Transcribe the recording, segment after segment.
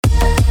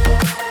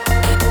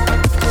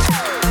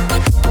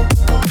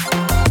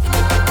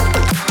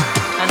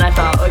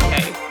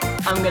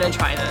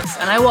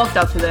And I walked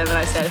up to them and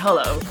I said,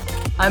 hello,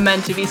 I'm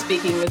meant to be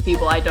speaking with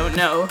people I don't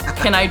know.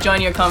 Can I join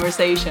your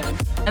conversation?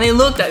 And they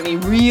looked at me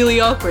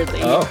really awkwardly.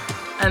 Oh.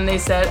 And they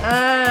said,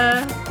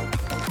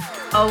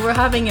 we're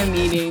having a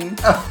meeting.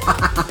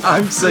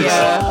 I'm so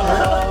sorry.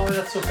 Oh,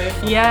 that's so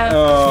painful. Yeah,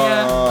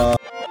 yeah.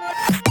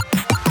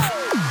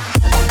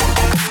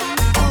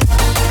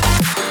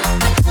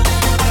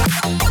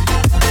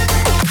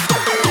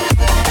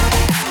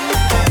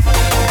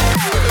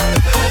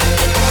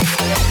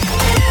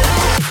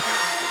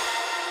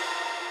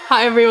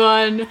 Hi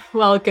everyone,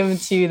 welcome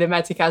to the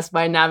Metacast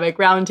by Navic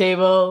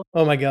Roundtable.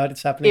 Oh my god,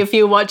 it's happening. If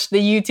you watched the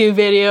YouTube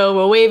video,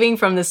 we're waving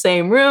from the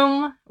same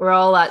room. We're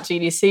all at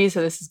GDC,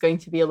 so this is going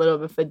to be a little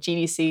bit of a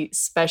GDC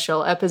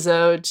special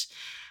episode.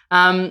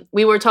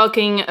 We were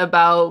talking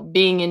about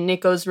being in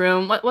Nico's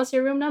room. What's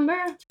your room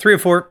number?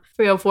 304.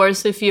 304,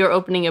 so if you're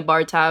opening a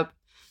bar tab.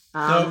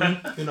 No,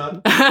 do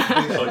not.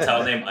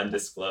 Hotel name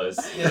undisclosed.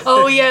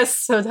 Oh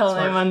yes, hotel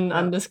name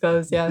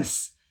undisclosed,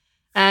 yes.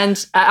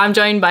 And I'm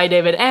joined by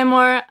David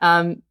Amor.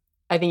 I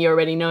think you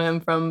already know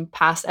him from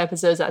past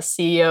episodes as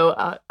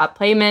CEO at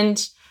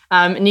Playment.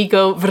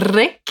 Nico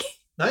Vrek.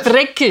 Nice.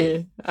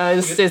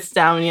 Vrek sits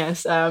down,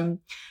 yes.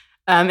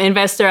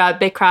 Investor at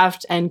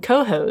Bitcraft and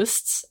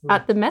co-hosts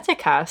at the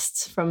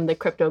Metacast from the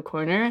Crypto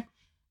Corner.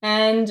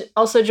 And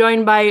also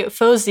joined by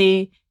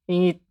Fozi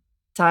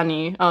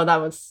Tani. Oh,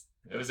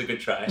 It was a good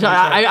try.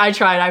 I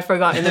tried. I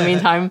forgot in the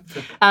meantime.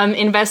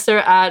 Investor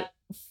at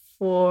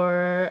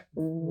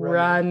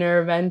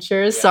Forerunner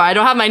Ventures. So I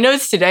don't have my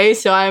notes today,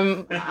 so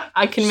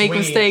I can make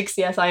mistakes.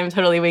 Yes, I am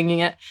totally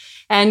winging it.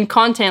 And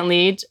content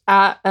lead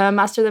at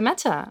Master the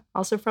Meta,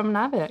 also from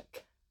Navic.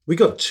 We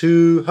got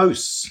two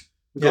hosts.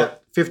 We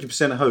got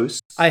 50%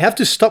 hosts. I have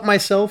to stop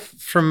myself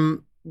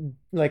from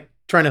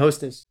trying to host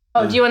this.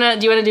 Oh, do you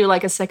wanna do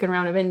like a second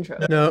round of intro?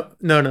 No.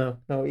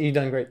 You've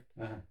done great.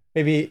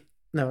 Maybe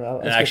no.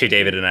 And actually,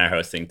 David and I are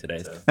hosting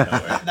today, so don't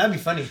worry. That'd be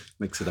funny.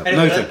 Mix it up.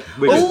 Anyway, No,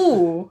 we're good.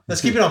 Ooh.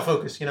 Let's keep it on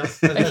focus.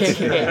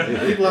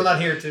 Okay. People are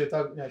not here to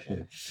talk.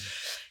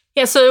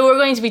 Yeah, so we're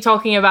going to be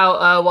talking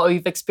about what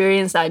we've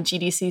experienced at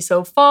GDC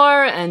so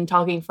far and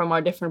talking from our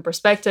different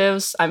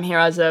perspectives. I'm here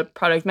as a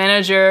product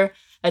manager,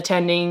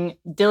 attending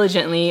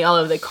diligently all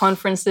of the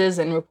conferences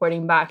and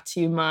reporting back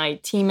to my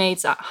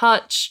teammates at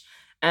Hutch.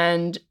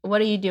 And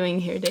what are you doing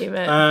here,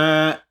 David?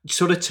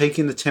 Sort of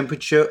taking the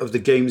temperature of the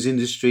games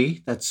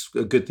industry. That's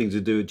a good thing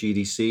to do at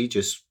GDC.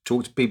 Just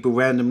talk to people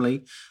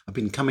randomly. I've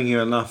been coming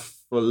here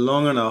for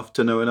long enough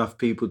to know enough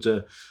people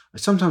to.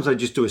 Sometimes I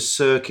just do a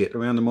circuit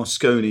around the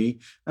Moscone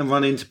and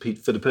run into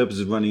people for the purpose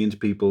of running into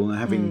people and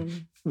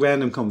having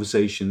random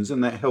conversations,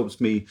 and that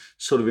helps me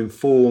sort of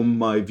inform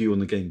my view on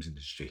the games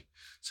industry.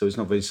 So it's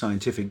not very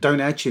scientific.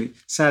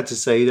 Sad to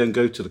say, don't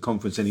go to the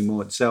conference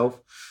anymore itself.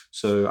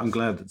 So I'm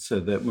glad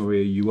that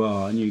Maria, you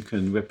are, and you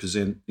can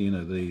represent,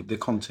 the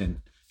content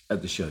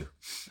at the show.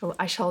 Oh,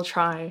 I shall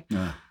try.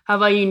 Yeah. How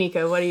about you,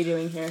 Nico? What are you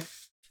doing here?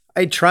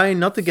 I try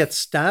not to get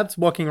stabbed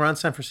walking around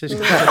San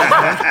Francisco.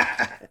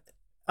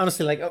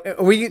 Honestly,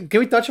 can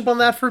we touch upon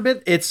that for a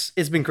bit? It's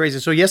been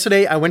crazy. So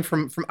yesterday I went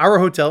from our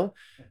hotel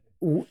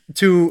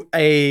to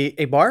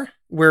a bar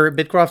where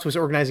Bitcraft was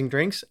organizing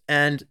drinks,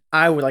 and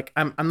I was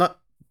I'm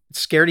not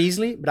scared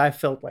easily, but I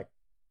felt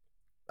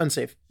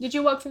unsafe. Did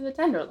you walk through the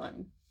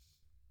Tenderloin?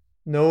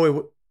 No.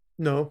 Oh,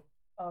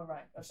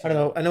 right. Okay. I don't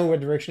know. I know what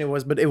direction it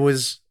was, but it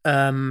was.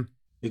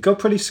 It got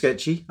pretty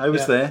sketchy. I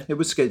was there. It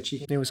was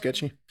sketchy. It was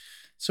sketchy.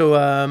 So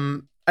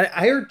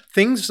I heard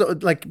things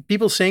like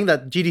people saying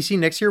that GDC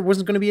next year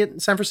wasn't going to be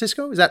in San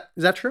Francisco. Is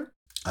that true?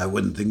 I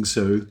wouldn't think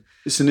so.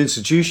 It's an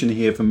institution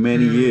here for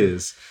many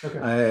years.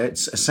 Okay.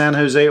 It's San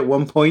Jose at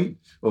one point,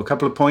 or a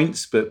couple of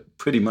points, but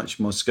pretty much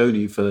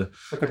Moscone for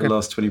the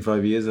last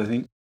 25 years, I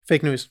think.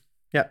 Fake news.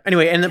 Yeah.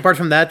 Anyway, and apart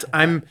from that,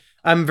 I'm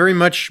very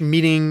much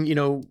meeting,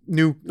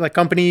 new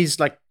companies,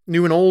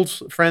 new and old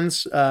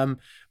friends,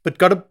 but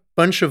got a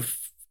bunch of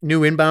new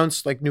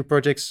inbounds, new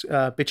projects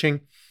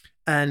pitching,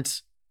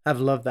 and I've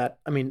loved that.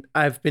 I mean,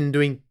 I've been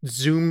doing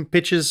Zoom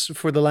pitches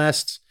for the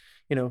last,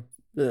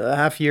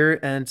 half year,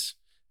 and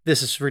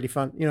this is really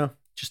fun.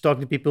 Just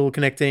talking to people,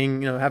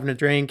 connecting, having a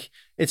drink.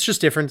 It's just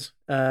different.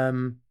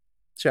 So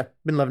yeah,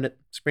 been loving it.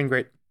 It's been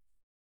great.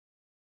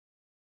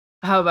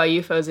 How about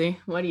you, Fozi?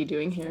 What are you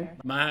doing here?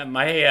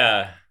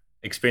 My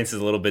experience is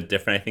a little bit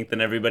different, I think,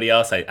 than everybody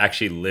else. I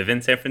actually live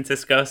in San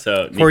Francisco,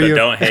 so For Nico, you.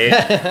 don't hate.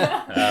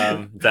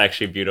 It's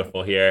actually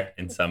beautiful here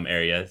in some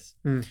areas.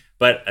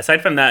 But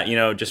aside from that,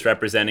 just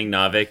representing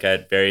Navic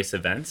at various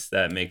events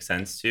that make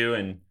sense to,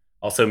 and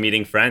also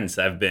meeting friends.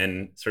 I've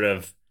been sort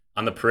of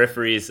on the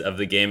peripheries of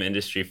the game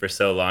industry for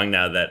so long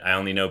now that I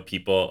only know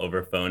people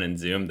over phone and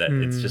Zoom, that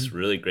it's just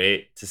really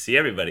great to see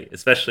everybody,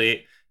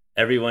 especially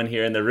everyone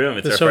here in the room.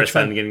 It's our so first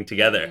fun. time getting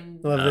together.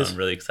 Love this. I'm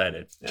really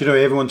excited. Do you know,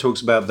 everyone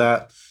talks about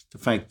that, the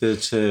fact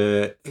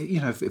that,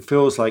 it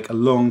feels like a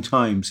long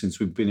time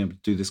since we've been able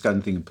to do this kind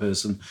of thing in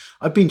person.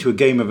 I've been to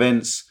game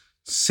events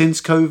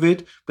since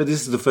COVID, but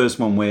this is the first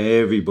one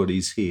where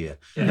everybody's here.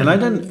 And I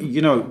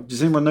don't,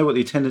 does anyone know what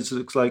the attendance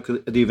looks like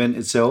at the event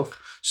itself?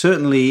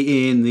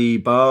 Certainly in the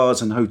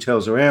bars and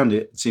hotels around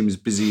it, it seems as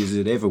busy as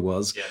it ever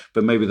was,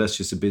 but maybe that's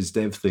just a biz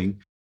dev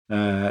thing.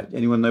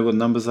 Anyone know what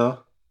numbers are?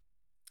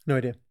 No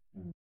idea.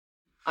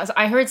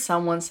 I heard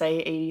someone say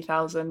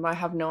 80,000, but I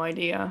have no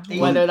idea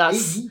whether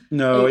that's...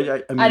 No, I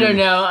mean, I don't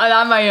know.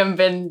 That might have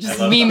been just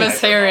me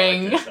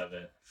mishearing.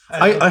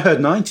 I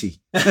heard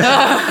 90.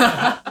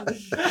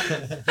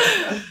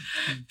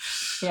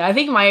 Yeah, I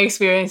think my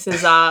experience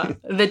is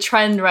the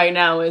trend right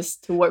now is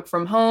to work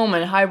from home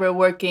and hybrid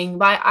working.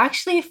 But I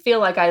actually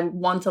feel like I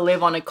want to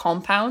live on a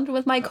compound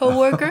with my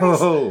coworkers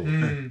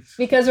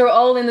because we're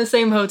all in the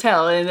same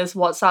hotel in this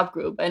WhatsApp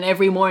group. And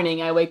every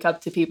morning I wake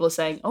up to people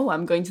saying, "Oh,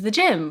 I'm going to the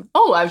gym.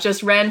 Oh, I've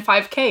just ran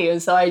 5K."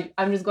 And so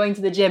I'm just going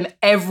to the gym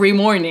every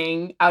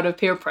morning out of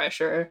peer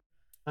pressure.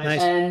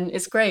 Nice. And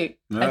it's great.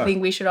 Yeah. I think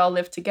we should all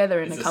live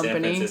together in a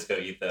company. San Francisco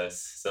ethos,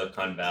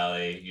 Silicon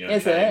Valley,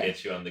 Is trying it? to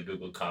get you on the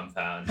Google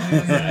compound.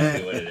 That's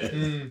exactly what it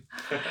is.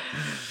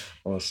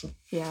 Awesome.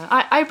 Yeah,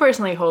 I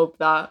personally hope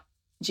that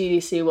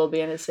GDC will be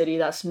in a city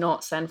that's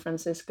not San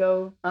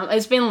Francisco.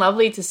 It's been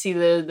lovely to see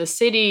the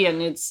city,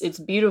 and it's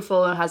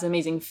beautiful and has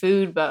amazing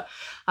food. But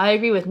I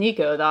agree with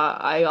Nico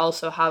that I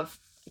also have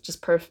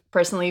just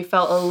personally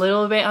felt a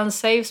little bit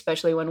unsafe,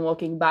 especially when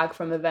walking back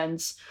from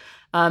events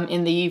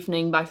in the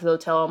evening back to the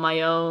hotel on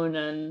my own.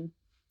 And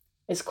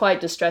it's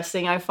quite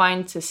distressing, I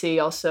find, to see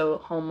also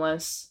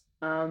homeless,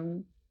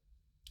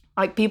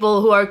 like people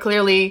who are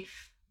clearly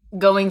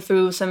going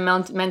through some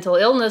mental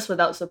illness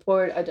without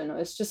support. I don't know.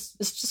 It's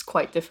just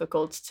quite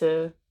difficult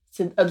to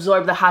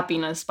absorb the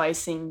happiness by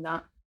seeing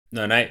that.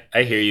 No, and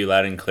I hear you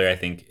loud and clear. I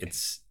think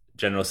it's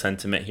general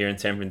sentiment here in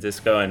San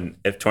Francisco. And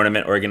if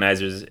tournament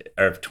organizers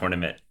or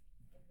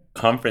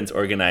conference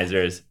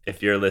organizers,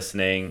 if you're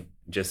listening,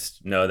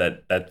 just know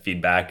that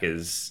feedback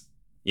is,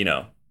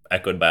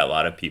 echoed by a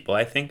lot of people,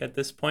 I think, at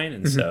this point.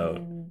 And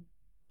so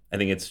I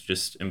think it's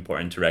just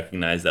important to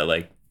recognize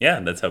that,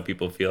 that's how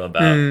people feel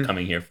about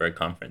coming here for a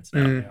conference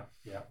now.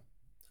 Yeah.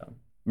 So,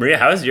 Maria,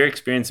 how has your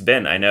experience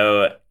been? I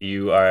know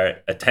you are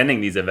attending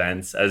these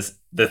events as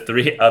the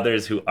three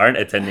others who aren't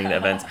attending the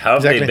events. How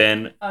have they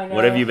been?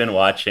 What have you been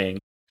watching?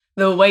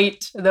 The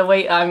weight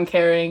I'm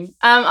carrying.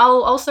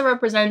 I'll also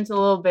represent a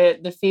little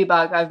bit the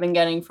feedback I've been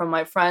getting from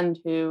my friend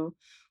who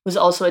was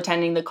also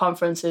attending the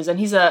conferences, and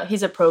he's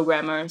a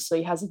programmer, so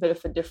he has a bit of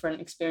a different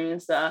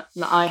experience that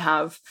I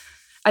have.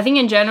 I think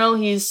in general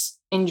he's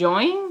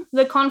enjoying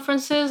the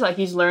conferences, like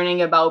he's learning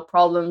about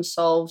problems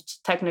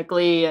solved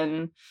technically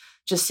and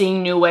just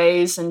seeing new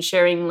ways and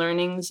sharing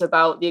learnings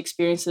about the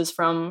experiences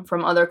from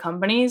other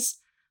companies.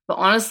 But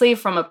honestly,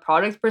 from a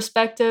product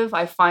perspective,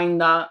 I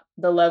find that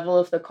the level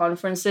of the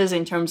conferences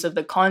in terms of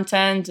the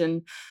content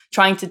and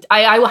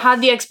I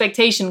had the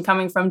expectation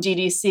coming from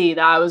GDC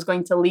that I was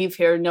going to leave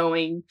here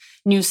knowing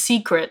new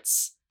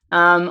secrets,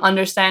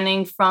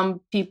 understanding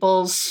from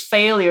people's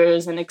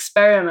failures and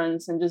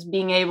experiments, and just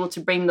being able to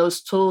bring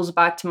those tools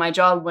back to my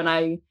job when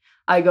I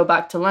go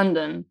back to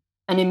London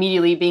and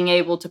immediately being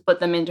able to put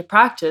them into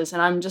practice.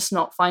 And I'm just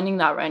not finding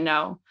that right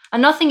now.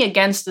 And nothing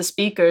against the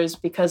speakers,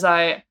 because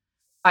I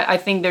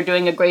think they're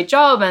doing a great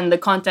job and the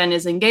content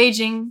is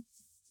engaging.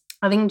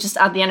 I think just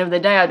at the end of the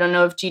day, I don't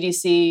know if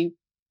GDC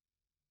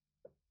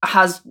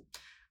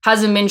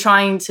hasn't been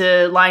trying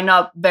to line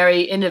up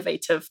very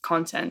innovative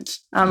content.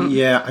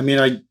 Yeah, I mean,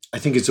 I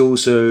think it's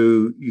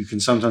also, you can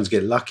sometimes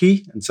get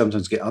lucky and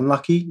sometimes get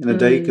unlucky in a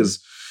day,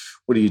 because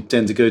what do you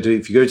tend to go to?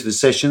 If you go to the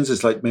sessions,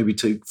 it's like maybe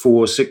 4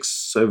 or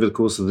 6 over the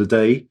course of the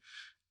day.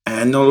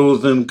 And not all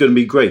of them going to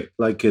be great.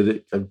 Like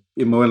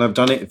when I've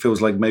done it, it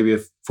feels like maybe a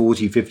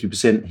 40,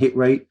 50% hit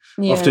rate.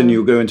 Yeah. Often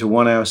you'll go into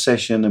 1 hour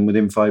session and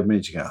within 5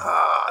 minutes you go,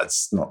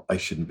 I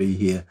shouldn't be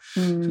here.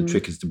 So the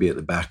trick is to be at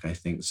the back, I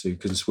think, so you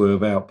can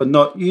swerve out. But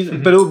not,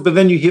 but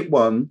then you hit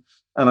one,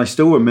 and I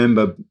still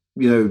remember,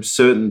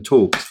 certain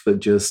talks that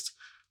just,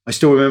 I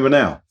still remember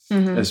now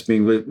as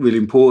being really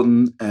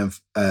important and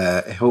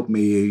helped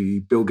me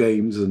build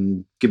games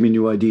and give me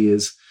new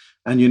ideas.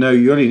 And, you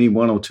only need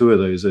 1 or 2 of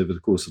those over the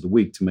course of the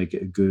week to make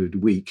it a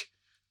good week.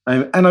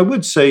 And I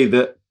would say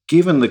that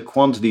given the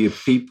quantity of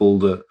people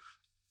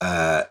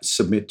that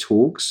submit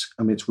talks,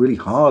 I mean, it's really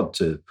hard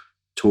to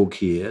talk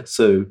here.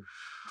 So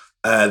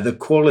the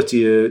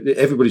quality of,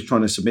 everybody's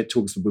trying to submit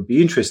talks that would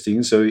be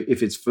interesting. So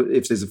if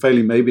there's a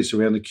failing, maybe it's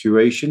around the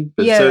curation.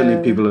 But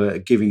certainly people are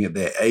giving it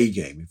their A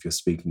game if you're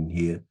speaking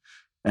here.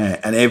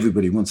 And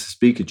everybody wants to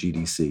speak at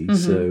GDC.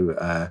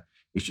 So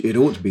it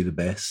ought to be the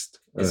best.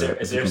 Is there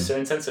a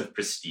certain sense of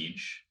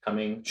prestige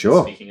coming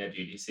speaking at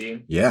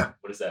GDC? Yeah.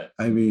 What is that?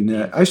 I mean,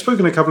 I've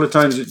spoken a couple of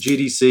times at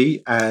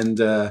GDC, and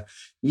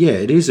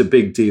it is a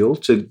big deal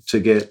to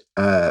get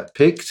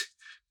picked,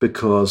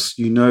 because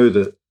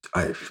that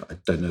I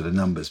don't know the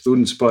numbers, but it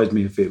wouldn't surprise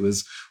me if it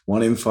was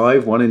 1 in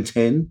 5, 1 in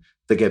 10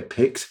 that get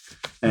picked,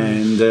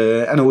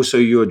 and also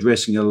you're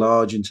addressing a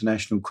large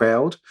international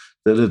crowd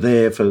that are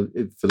there for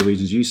the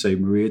reasons you say,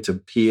 Maria,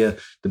 to hear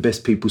the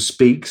best people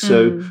speak.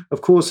 So,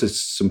 of course,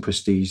 there's some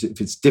prestige. If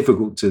it's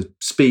difficult to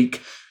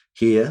speak,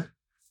 here.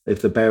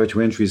 If the barrier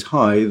to entry is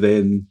high,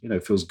 then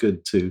it feels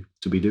good to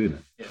be doing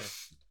it. Yeah.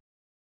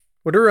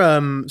 What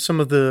are some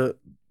of the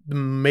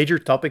major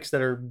topics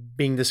that are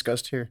being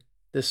discussed here?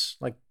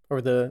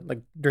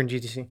 During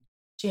GDC?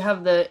 Do you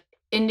have the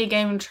indie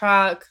game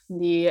track,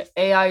 the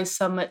AI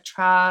summit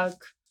track,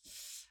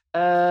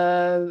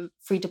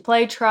 free to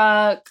play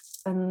track,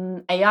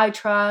 an AI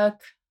track,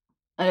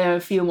 and a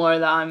few more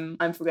that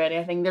I'm forgetting.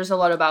 I think there's a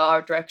lot about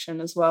art direction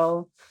as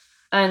well.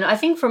 And I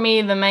think for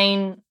me the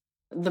main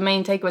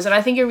takeaways, and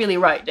I think you're really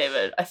right,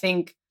 David. I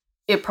think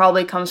it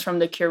probably comes from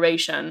the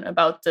curation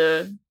about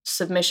the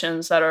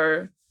submissions that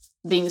are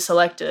being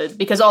selected,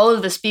 because all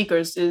of the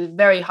speakers is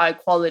very high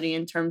quality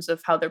in terms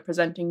of how they're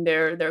presenting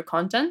their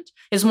content.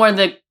 It's more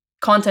the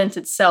content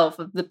itself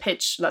of the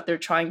pitch that they're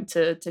trying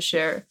to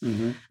share.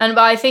 Mm-hmm. But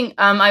I think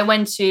I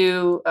went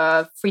to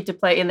free to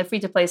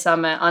play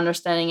summit,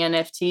 understanding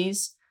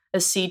NFTs, a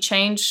sea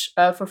change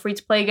for free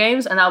to play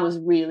games, and that was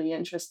really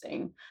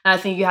interesting. And I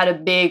think you had a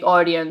big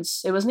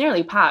audience. It was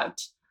nearly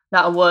packed.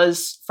 That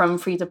was from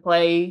free to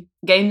play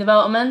game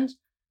development.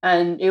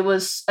 And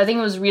I think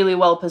it was really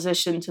well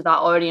positioned to that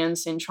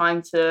audience in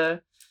trying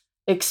to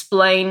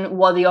explain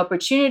what the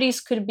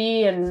opportunities could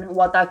be and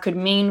what that could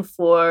mean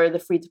for the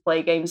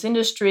free-to-play games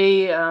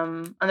industry.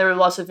 And there were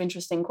lots of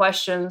interesting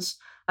questions.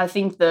 I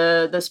think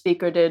the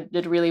speaker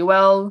did really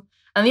well.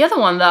 And the other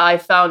one that I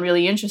found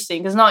really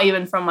interesting, because not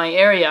even from my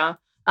area,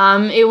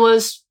 it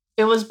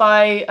was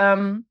by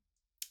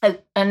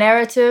a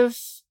narrative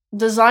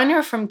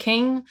designer from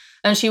King,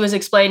 and she was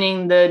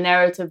explaining the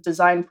narrative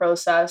design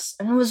process,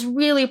 and it was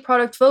really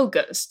product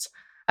focused.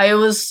 It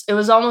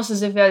was almost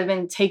as if it had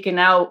been taken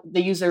out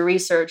the user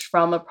research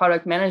from a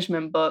product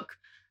management book,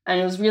 and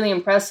it was really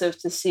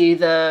impressive to see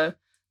the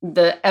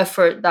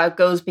effort that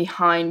goes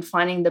behind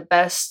finding the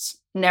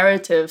best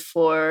narrative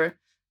for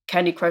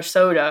Candy Crush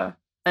Soda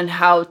and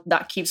how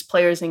that keeps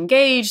players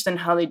engaged and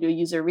how they do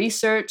user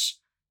research.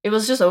 It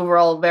was just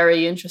overall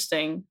very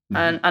interesting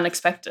and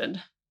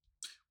unexpected.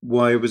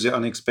 Why was it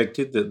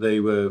unexpected that they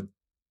were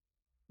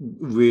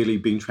really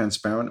being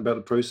transparent about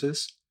the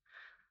process?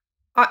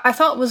 I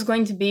thought it was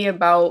going to be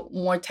about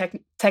more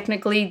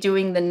technically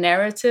doing the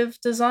narrative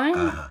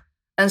design.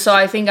 And so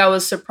I think I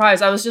was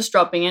surprised. I was just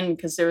dropping in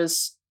because there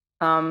was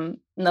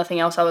nothing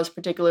else I was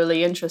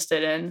particularly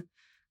interested in.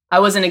 I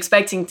wasn't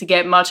expecting to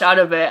get much out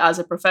of it as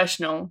a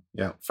professional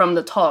from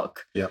the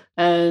talk. Yeah.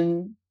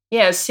 And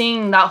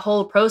seeing that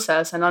whole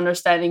process and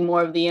understanding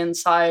more of the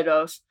inside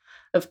of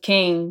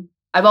King,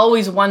 I've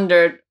always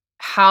wondered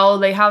how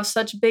they have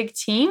such big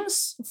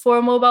teams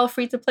for mobile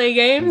free-to-play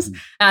games. Mm-hmm.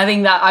 And I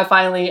think that I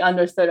finally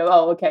understood,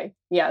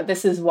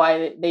 this is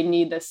why they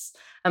need this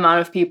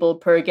amount of people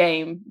per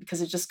game,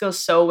 because it just goes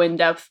so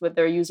in-depth with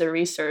their user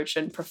research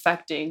and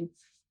perfecting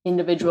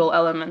individual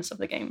elements of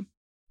the game.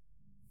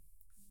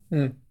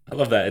 I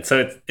love that.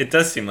 So it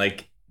does seem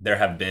like there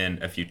have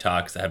been a few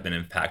talks that have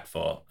been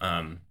impactful.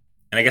 And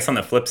I guess on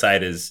the flip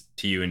side is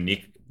to you and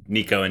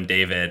Nico and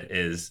David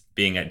is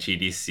being at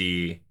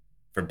GDC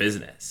for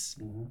business.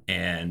 Mm-hmm.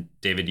 And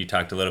David, you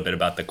talked a little bit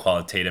about the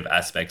qualitative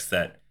aspects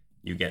that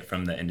you get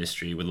from the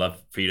industry. Would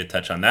love for you to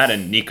touch on that.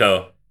 And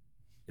Nico,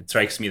 it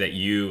strikes me that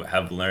you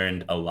have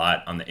learned a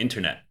lot on the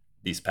internet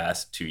these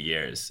past 2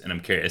 years. And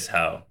I'm curious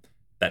how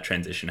that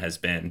transition has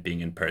been,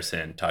 being in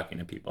person, talking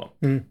to people.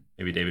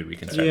 Maybe David, we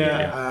can start with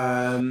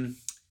you.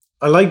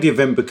 I like the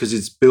event because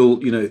it's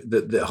built,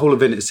 the whole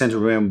event is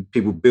centered around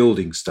people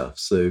building stuff.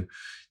 So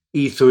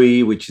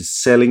E3, which is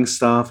selling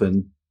stuff,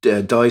 and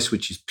DICE,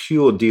 which is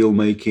pure deal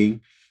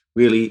making,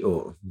 really,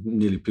 or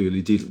nearly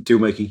purely deal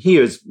making.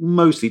 Here, it's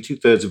mostly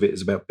 2/3 of it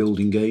is about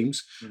building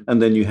games, and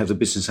then you have the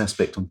business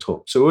aspect on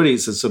top. So already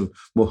it's a sort of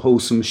more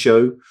wholesome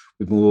show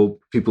with more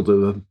people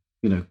that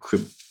are,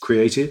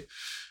 creative.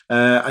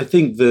 I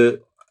think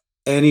that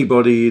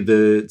anybody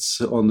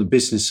that's on the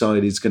business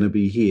side is going to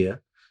be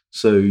here.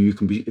 So you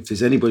can be, if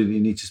there's anybody that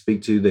you need to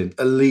speak to, then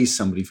at least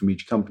somebody from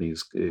each company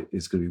is going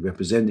to be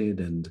represented,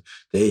 and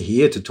they're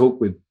here to talk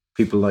with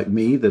people like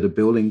me that are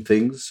building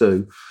things.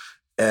 So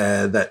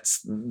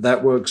that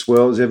works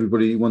well as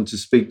everybody you want to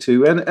speak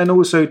to, and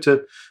also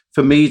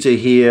for me to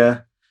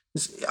hear.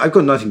 I've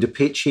got nothing to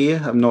pitch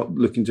here. I'm not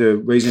looking to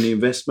raise any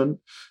investment.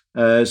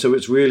 So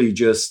it's really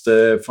just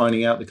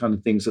finding out the kind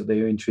of things that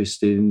they're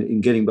interested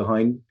in getting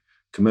behind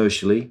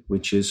commercially,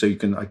 which is I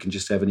can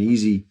just have an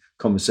easy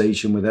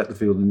conversation without the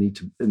feel the need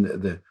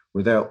to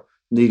without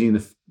needing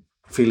the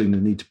feeling the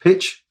need to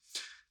pitch,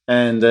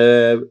 and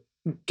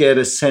get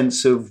a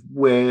sense of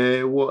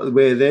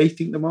where they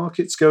think the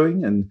market's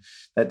going, and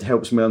that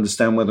helps me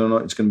understand whether or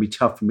not it's going to be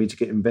tough for me to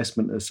get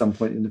investment at some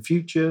point in the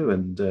future,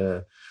 and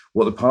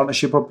what the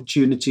partnership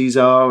opportunities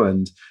are,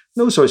 and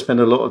also I spend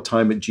a lot of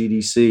time at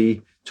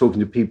GDC talking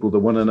to people that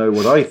want to know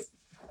what I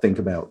think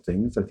about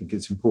things. I think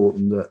it's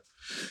important that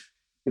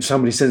if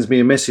somebody sends me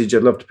a message,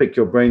 I'd love to pick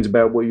your brains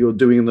about what you're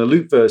doing in the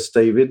Loopverse,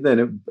 David,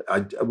 then I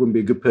wouldn't be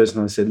a good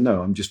person. I said,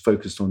 no, I'm just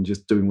focused on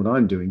just doing what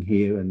I'm doing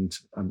here, and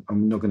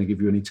I'm not going to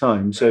give you any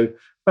time. So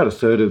about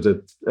 1/3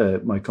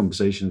 of my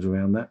conversations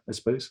around that, I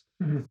suppose.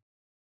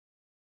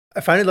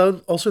 I find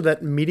it also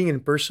that meeting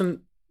in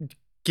person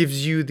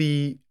gives you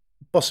the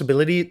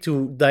possibility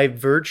to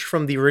diverge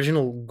from the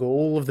original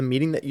goal of the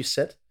meeting that you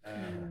set.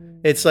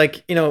 It's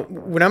like,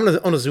 when I'm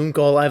on a Zoom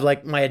call, I have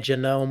like my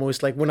agenda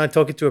almost. Like when I'm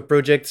talking to a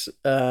project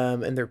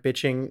and they're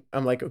pitching,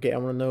 I'm like, okay, I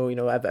want to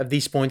know, I have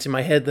these points in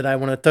my head that I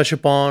want to touch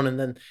upon. And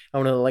then I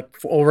want to like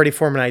already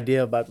form an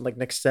idea about like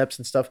next steps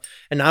and stuff.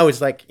 And now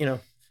it's like, when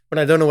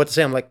I don't know what to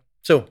say, I'm like,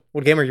 so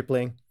what game are you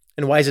playing?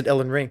 And why is it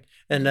Elden Ring?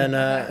 And then,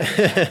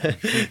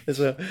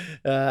 so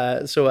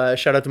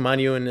shout out to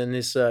Manu and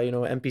his,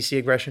 NPC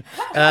aggression.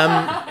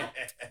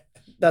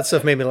 That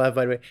stuff made me laugh,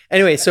 by the way.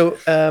 Anyway, so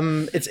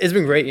it's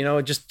been great,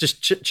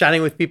 just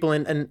chatting with people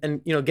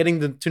and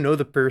getting to know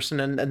the person,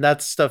 and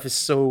that stuff is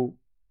so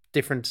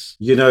different.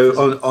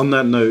 On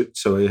that note,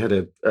 so I had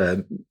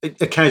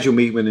a casual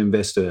meeting with an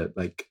investor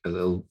like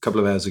a couple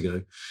of hours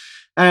ago,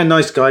 and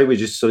nice guy. We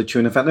just sort of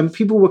chewing the fat, and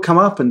people would come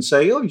up and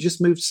say, "Oh, you just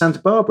moved to Santa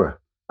Barbara.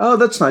 Oh,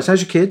 that's nice.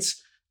 How's your kids?"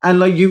 And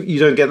like you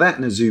don't get that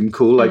in a Zoom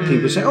call. Like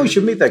people say, "Oh, you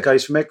should meet that guy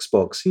from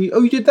Xbox.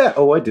 You did that.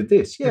 Oh, I did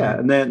this. Yeah."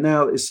 And then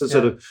now it's a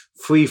sort of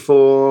free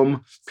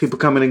form. People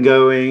coming and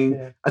going.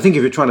 Yeah. I think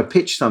if you're trying to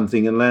pitch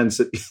something and lands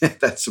it,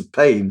 that's a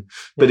pain.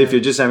 But if you're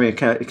just having a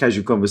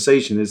casual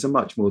conversation, it's a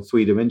much more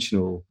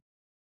three-dimensional.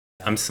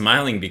 I'm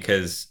smiling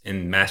because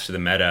in Master the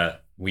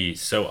Meta, we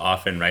so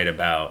often write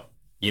about,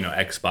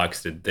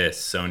 Xbox did this,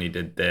 Sony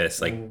did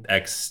this, like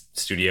X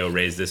studio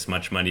raised this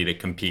much money to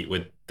compete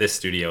with this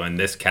studio in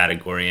this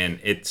category. And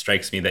it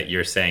strikes me that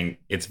you're saying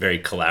it's very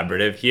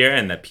collaborative here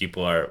and that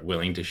people are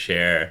willing to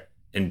share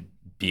and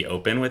be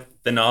open with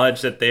the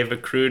knowledge that they've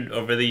accrued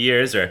over the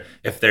years, or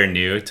if they're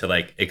new, to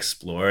like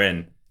explore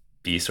and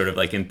be sort of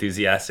like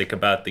enthusiastic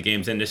about the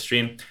games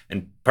industry.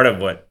 And part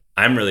of what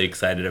I'm really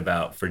excited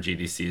about for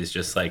GDC is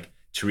just like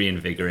to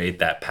reinvigorate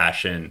that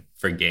passion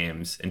for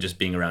games and just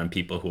being around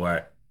people who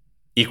are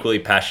equally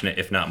passionate,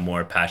 if not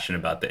more passionate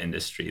about the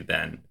industry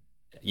than,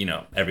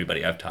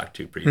 everybody I've talked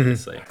to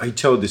previously. I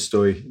told this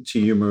story to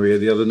you, Maria,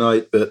 the other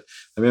night, but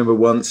I remember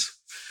once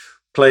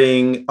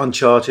playing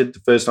Uncharted, the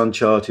first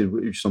Uncharted,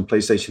 which was on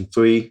PlayStation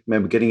 3. I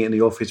remember getting it in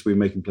the office. We were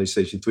making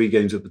PlayStation 3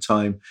 games at the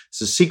time. It's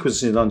a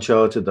sequence in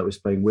Uncharted that I was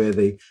playing where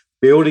the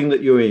building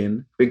that you're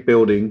in, big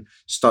building,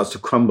 starts to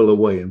crumble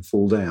away and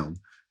fall down.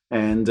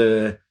 And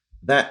the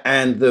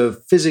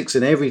physics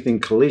and everything,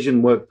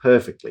 collision work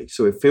perfectly.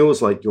 So it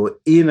feels like you're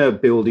in a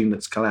building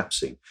that's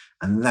collapsing.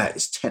 And that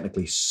is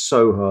technically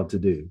so hard to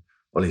do.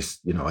 Well, at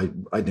least,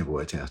 I never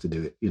worked out how to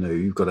do it.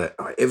 You've got to,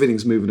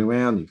 everything's moving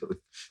around. You've got to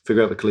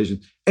figure out the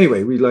collision.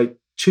 Anyway,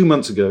 2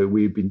 months ago,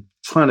 we've been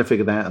trying to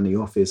figure that out in the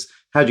office.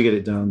 How'd you get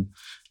it done?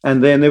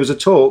 And then there was a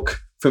talk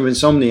from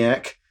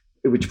Insomniac,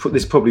 which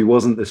this probably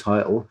wasn't the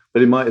title,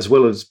 but it might as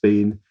well have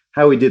been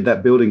how he did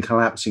that building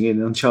collapsing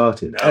in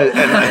Uncharted.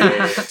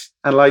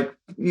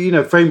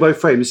 And frame by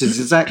frame, this is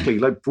exactly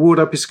brought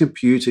up his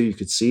computer. You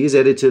could see his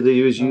editor that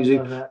he was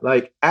using,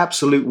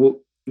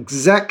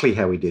 exactly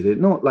how he did it,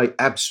 not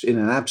in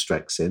an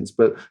abstract sense,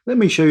 but let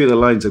me show you the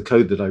lines of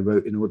code that I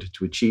wrote in order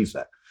to achieve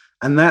that.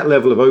 And that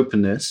level of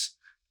openness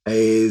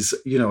is,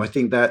 I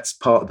think that's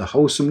part of the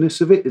wholesomeness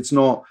of it. It's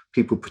not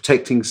people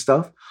protecting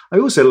stuff. I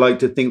also like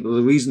to think that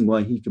the reason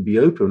why he could be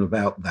open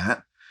about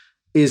that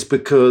is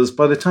because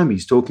by the time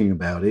he's talking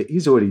about it,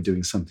 he's already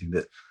doing something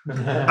that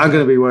I'm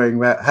going to be worrying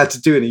about how to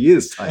do in a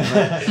year's time,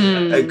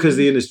 right? Because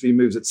the industry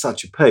moves at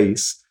such a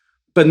pace.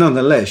 But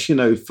nonetheless,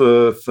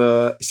 for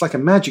it's like a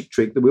magic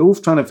trick that we're all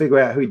trying to figure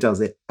out how he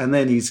does it. And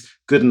then he's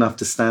good enough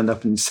to stand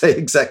up and say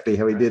exactly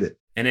how he did it.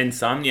 And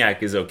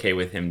Insomniac is okay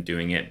with him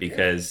doing it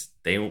because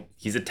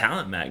he's a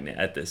talent magnet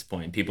at this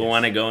point. People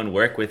want to go and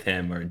work with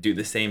him or do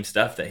the same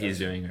stuff that he's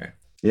doing.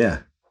 Yeah.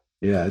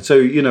 So,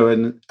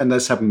 and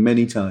that's happened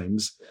many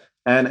times.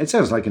 And it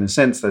sounds like, in a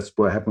sense, that's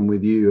what happened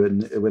with you.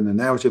 And when the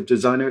narrative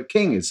designer at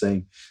King is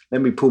saying, let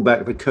me pull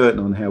back the curtain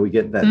on how we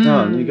get that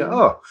done. You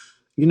go,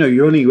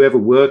 you only ever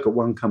work at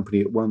one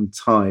company at one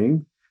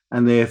time.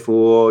 And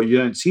therefore, you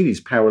don't see these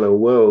parallel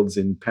worlds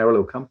in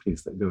parallel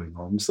companies that are going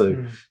on.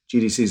 So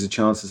GDC is a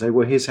chance to say,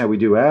 well, here's how we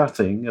do our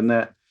thing. And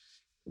that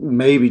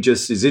maybe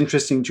just is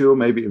interesting to you, or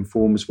maybe it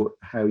informs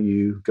how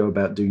you go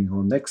about doing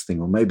your next thing,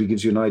 or maybe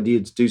gives you an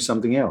idea to do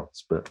something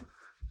else. But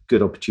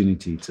good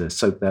opportunity to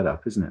soak that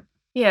up, isn't it?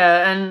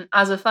 Yeah, and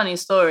as a funny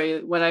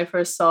story, when I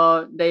first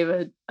saw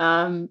David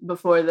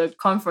before the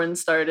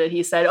conference started,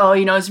 he said,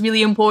 it's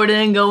really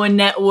important, go and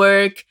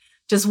network,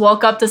 just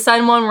walk up to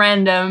someone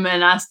random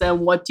and ask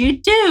them, what do you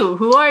do?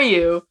 Who are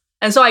you?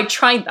 And so I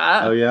tried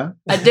that. Oh, yeah?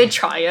 I did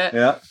try it.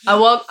 Yeah.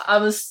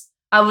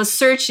 I was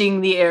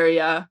searching the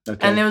area,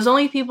 and there was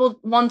only people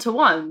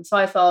one-to-one. So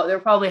I thought they're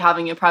probably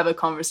having a private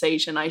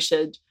conversation. I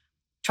should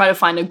try to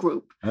find a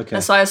group. Okay.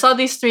 And so I saw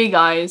these three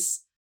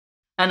guys,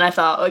 and I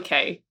thought,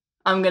 okay,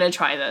 I'm going to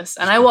try this.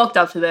 And I walked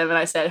up to them and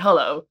I said,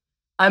 hello,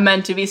 I'm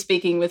meant to be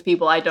speaking with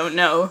people I don't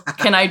know.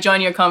 Can I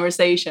join your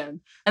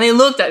conversation? And they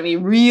looked at me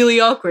really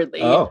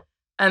awkwardly. Oh.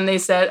 And they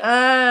said,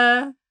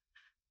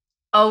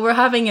 we're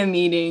having a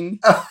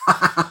meeting.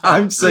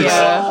 I'm so sorry.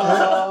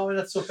 Oh,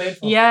 that's so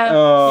painful.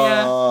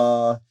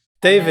 Yeah.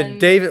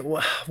 David,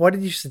 what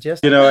did you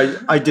suggest?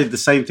 I did the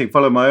same thing,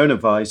 follow my own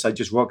advice. I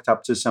just rocked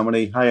up to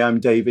somebody. Hey, I'm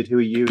David. Who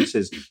are you? He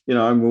says,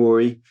 I'm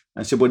Rory.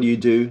 I said, what do you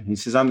do? He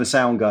says, I'm the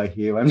sound guy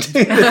here. I'm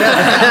doing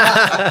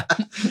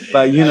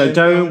But,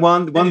 don't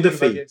one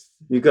defeat.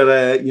 You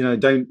gotta,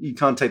 you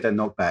can't take that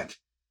knockback.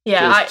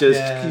 Yeah.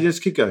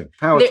 Just keep going.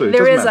 Power through.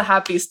 There is a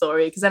happy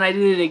story because then I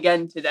did it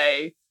again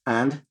today.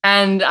 And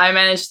I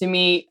managed to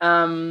meet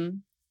a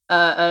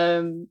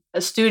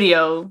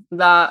studio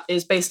that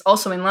is based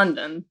also in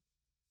London.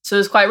 So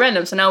it's quite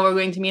random. So now we're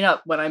going to meet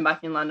up when I'm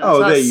back in London.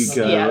 Oh, so there you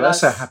go. Yeah,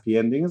 that's a happy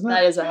ending, isn't it?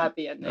 That is a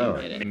happy ending.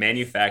 Right.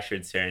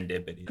 Manufactured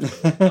serendipity.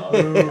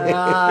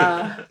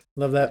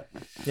 Love that.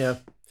 Yeah.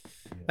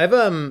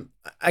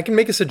 I can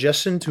make a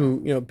suggestion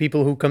to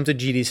people who come to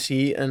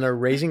GDC and are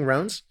raising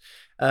rounds.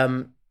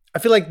 I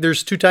feel like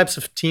there's two types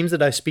of teams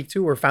that I speak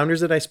to or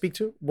founders that I speak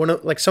to.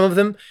 Some of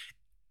them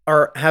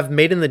have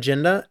made an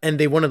agenda and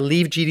they want to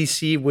leave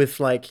GDC with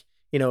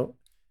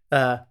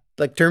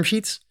term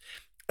sheets.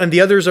 And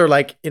the others are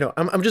like,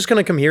 I'm just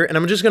going to come here and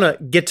I'm just going to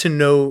get to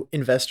know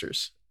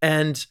investors.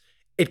 And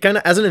it kind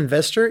of, as an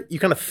investor, you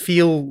kind of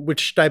feel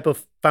which type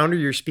of founder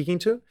you're speaking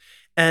to.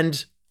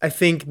 And I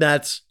think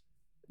that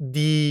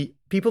the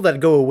people that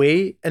go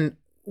away and,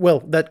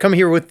 that come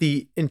here with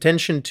the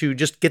intention to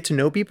just get to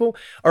know people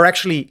are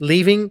actually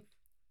leaving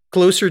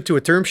closer to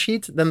a term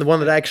sheet than the one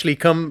that actually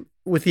come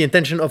with the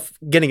intention of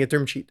getting a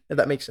term sheet, if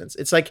that makes sense.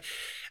 It's like,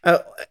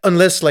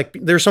 unless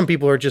there's some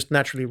people who are just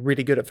naturally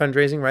really good at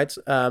fundraising, right?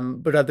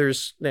 But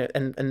others,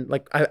 and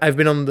I've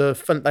been on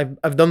the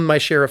I've done my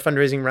share of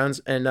fundraising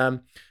rounds, and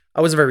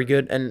I wasn't very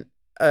good. And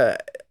I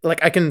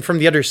can from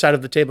the other side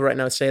of the table right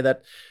now say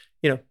that,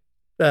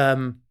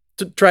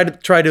 to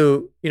try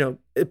to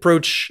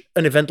approach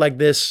an event like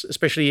this,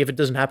 especially if it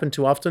doesn't happen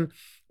too often,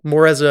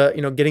 more as a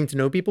getting to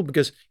know people,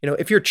 because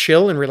if you're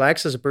chill and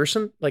relaxed as a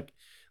person, I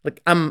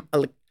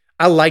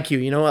like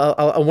you,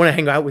 I want to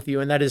hang out with you,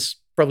 and that is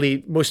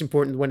probably most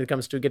important when it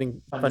comes to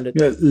getting funded.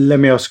 Yeah, let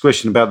me ask a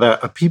question about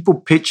that. Are people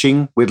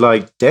pitching with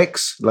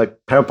decks, like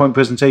PowerPoint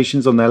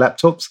presentations on their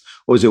laptops,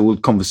 or is it all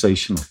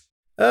conversational?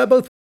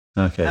 Both.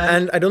 Okay.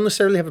 And I don't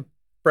necessarily have a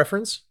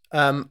preference.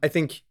 I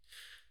think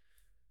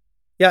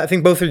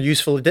both are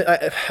useful.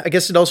 I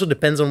guess it also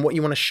depends on what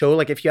you want to show.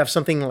 Like if you have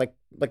something like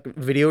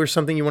video or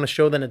something you want to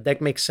show, then a deck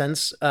makes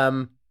sense.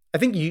 I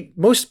think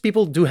most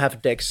people do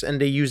have decks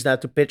and they use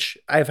that to pitch.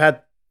 I've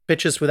had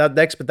pitches without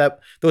decks,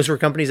 but those were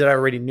companies that I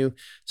already knew.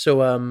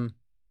 So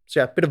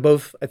yeah, a bit of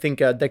both. I think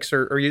decks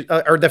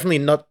are definitely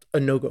not a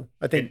no-go.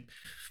 I think.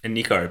 And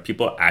Nico, are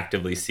people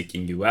actively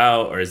seeking you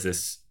out, or is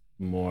this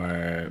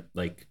more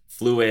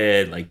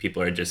fluid? Like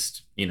people are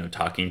just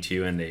talking to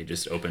you and they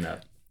just open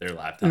up their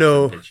laptop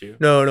and pitch you?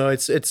 No.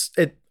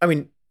 I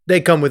mean, they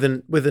come with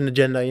an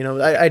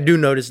agenda. I do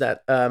notice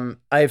that.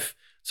 I've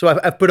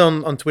put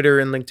on Twitter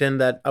and LinkedIn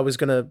that I was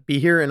gonna be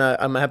here and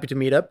I'm happy to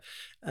meet up.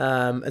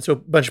 And so a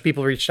bunch of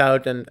people reached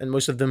out, and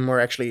most of them were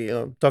actually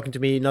talking to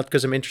me, not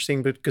because I'm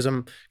interesting, but because I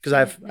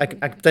can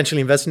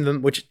potentially invest in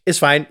them, which is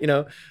fine.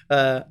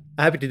 I'm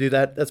happy to do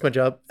that. That's my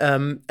job.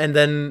 And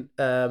then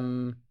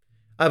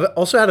I've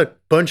also had a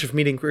bunch of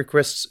meeting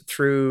requests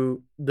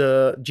through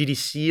the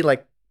GDC,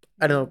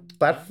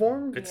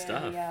 platform. Good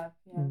stuff. Yeah.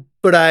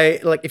 But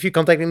if you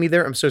contacted me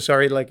there, I'm so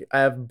sorry. I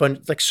have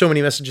so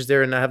many messages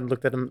there and I haven't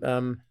looked at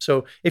them.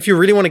 So if you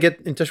really want to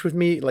get in touch with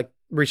me,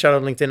 reach out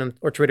on LinkedIn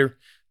or Twitter,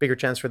 bigger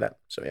chance for that.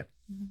 So yeah.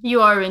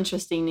 You are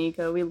interesting,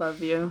 Nico. We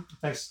love you.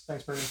 Thanks,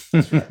 Marie.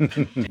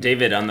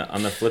 David, on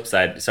the flip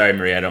side, sorry,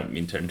 Marie, I don't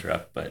mean to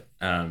interrupt, but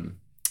I'm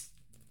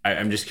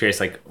just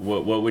curious,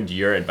 what would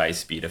your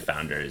advice be to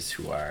founders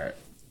who are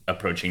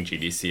approaching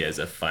GDC as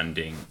a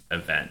funding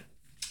event?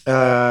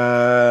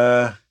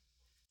 I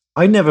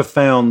never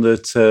found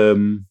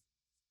that.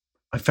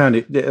 I found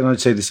it, and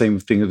I'd say the same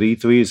thing with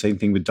E3, the same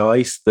thing with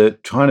DICE,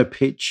 that trying to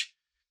pitch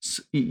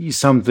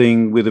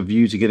something with a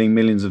view to getting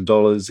millions of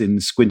dollars in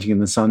squinting in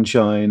the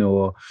sunshine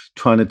or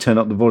trying to turn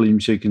up the volume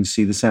so you can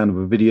see the sound of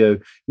a video,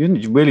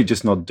 you're really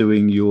just not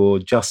doing your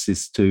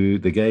justice to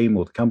the game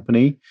or the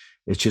company.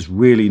 It's just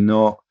really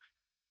not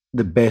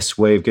the best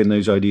way of getting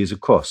those ideas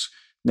across.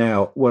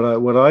 Now, what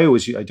I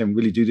always, I don't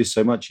really do this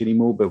so much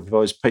anymore, but if I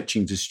was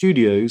pitching to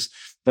studios,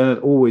 then I'd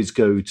always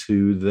go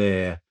to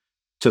the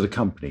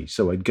company.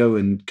 So I'd go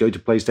to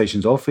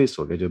PlayStation's office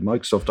or go to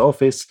Microsoft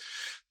Office,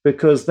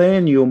 because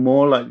then you're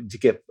more likely to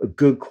get a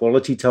good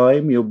quality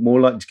time. You're more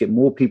likely to get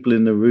more people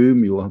in the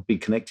room. You'll be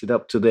connected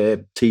up to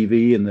their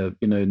TV in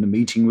the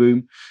meeting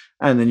room,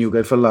 and then you'll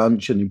go for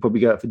lunch, and you'll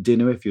probably go out for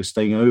dinner if you're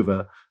staying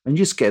over, and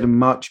just get a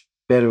much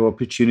better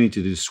opportunity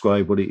to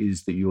describe what it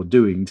is that you're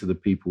doing to the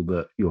people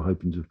that you're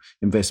hoping to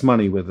invest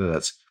money, whether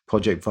that's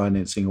project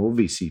financing or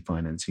VC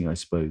financing, I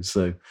suppose.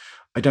 So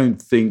I don't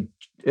think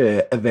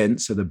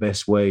events are the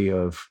best way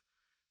of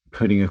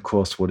putting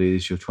across what it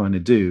is you're trying to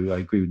do. I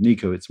agree with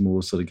Nico. It's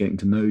more sort of getting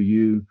to know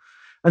you.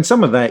 And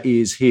some of that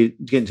is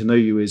getting to know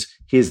you is,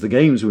 here's the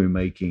games we're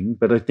making.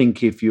 But I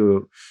think if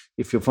your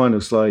final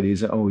slide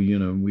is,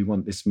 we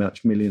want this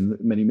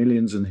many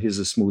millions, and here's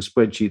a small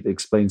spreadsheet that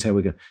explains how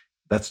we're going,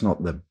 that's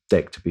not the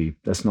deck to be.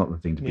 That's not the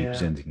thing to be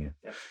presenting here.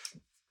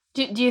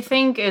 Do you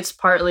think it's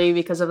partly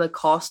because of the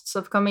costs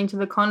of coming to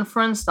the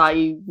conference that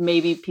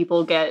maybe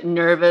people get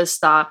nervous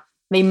that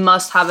they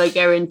must have a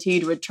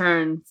guaranteed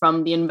return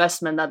from the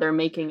investment that they're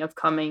making of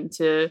coming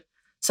to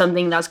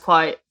something that's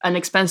quite an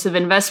expensive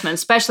investment,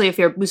 especially if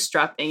you're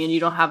bootstrapping and you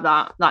don't have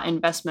that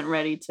investment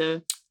ready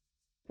to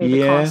pay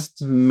the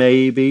cost?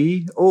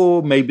 Maybe.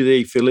 Or maybe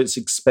they feel it's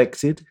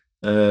expected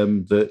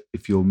that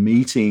if you're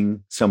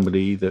meeting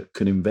somebody that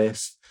can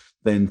invest,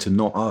 then to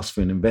not ask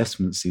for an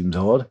investment seems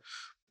odd.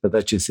 But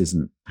that just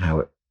isn't how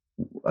it.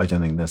 I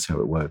don't think that's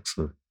how it works.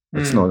 So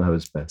it's not how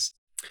it's best.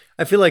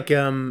 I feel like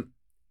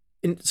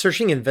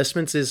searching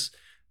investments is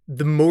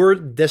the more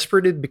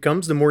desperate it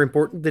becomes, the more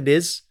important it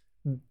is.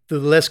 The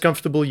less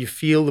comfortable you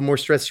feel, the more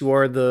stressed you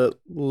are, the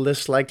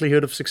less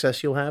likelihood of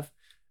success you'll have.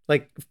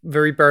 Like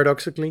very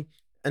paradoxically,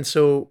 and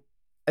so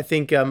I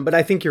think, but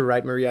I think you're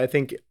right, Maria.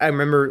 I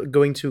remember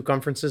going to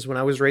conferences when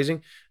I was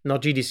raising,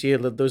 not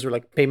GDC. Those are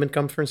like payment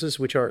conferences,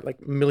 which are like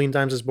a million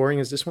times as boring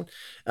as this one.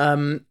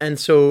 And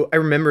so I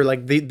remember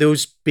like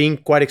those being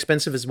quite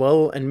expensive as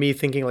well, and me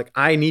thinking like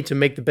I need to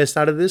make the best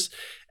out of this,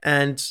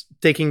 and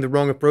taking the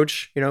wrong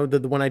approach. You know,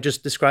 the one I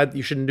just described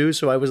you shouldn't do.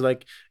 So I was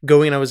like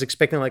going, and I was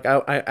expecting like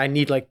I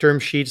need like term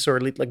sheets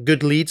or like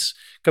good leads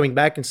coming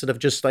back instead of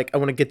just like I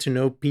want to get to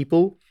know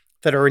people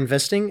that are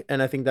investing.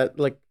 And I think that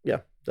like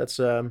that's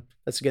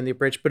again the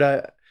approach. But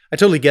I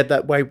totally get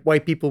that why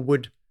people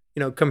would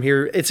come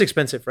here. It's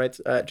expensive, right?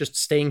 Just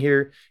staying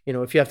here,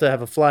 if you have to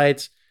have a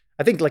flight,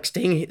 I think like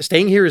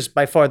staying here is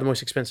by far the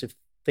most expensive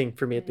thing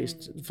for me, at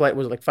least. The flight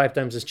was like 5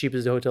 times as cheap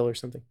as the hotel or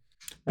something.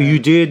 But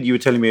you were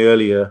telling me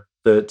earlier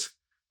that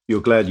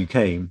you're glad you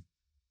came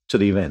to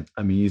the event.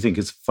 I mean, you think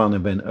it's a fun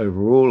event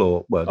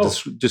overall, or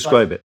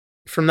describe it.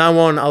 From now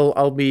on,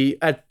 I'll be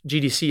at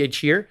GDC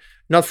each year,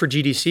 not for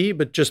GDC,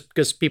 but just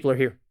because people are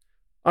here.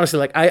 Honestly,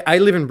 like I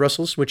live in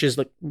Brussels, which is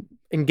like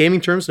in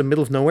gaming terms, the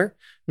middle of nowhere.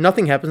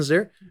 Nothing happens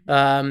there,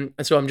 and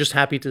so I'm just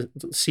happy to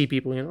see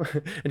people, and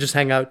just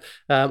hang out.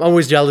 I'm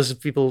always jealous of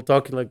people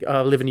talking like, "Oh,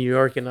 I live in New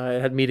York, and I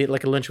had meeting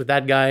like a lunch with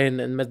that guy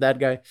and met that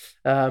guy."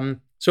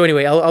 So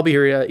anyway, I'll be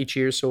here each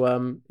year. So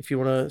if you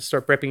want to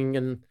start prepping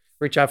and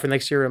reach out for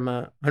next year, I'm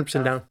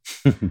 100% down.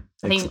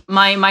 I think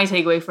my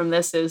takeaway from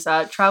this is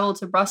travel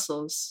to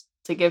Brussels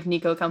to give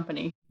Nico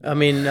company. I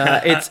mean,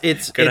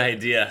 it's good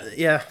idea.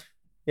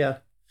 Yeah.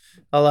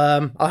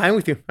 I'll hang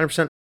with you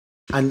 100%.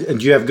 And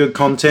do you have good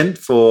content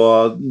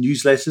for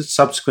newsletters,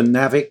 subsequent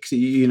Navic?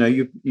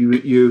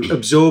 You're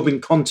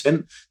absorbing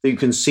content that you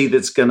can see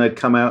that's going to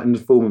come out in the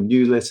form of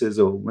newsletters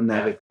or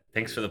Navic.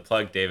 Thanks for the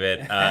plug,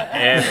 David.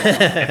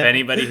 If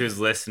anybody who's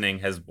listening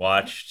has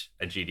watched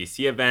a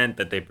GDC event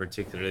that they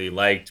particularly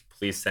liked,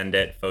 please send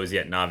it,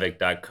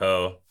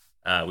 fozy@navic.co.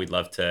 We'd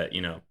love to,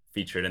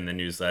 feature it in the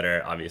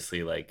newsletter.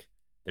 Obviously, like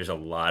there's a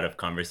lot of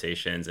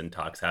conversations and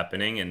talks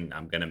happening, and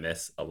I'm going to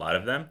miss a lot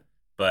of them.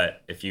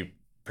 But if you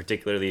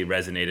particularly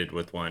resonated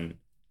with one,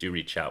 do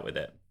reach out with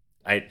it.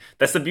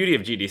 That's the beauty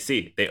of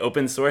GDC. They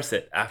open source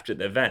it after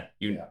the event.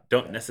 You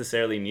don't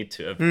necessarily need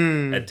to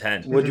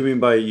attend. What do you mean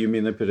by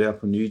they put it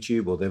up on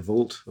YouTube or their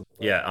vault?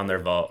 Yeah, on their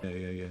vault.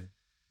 Yeah.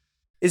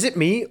 Is it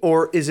me,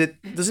 or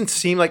doesn't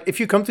seem like if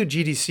you come to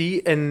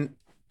GDC and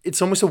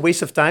it's almost a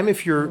waste of time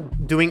if you're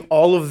doing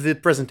all of the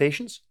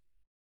presentations?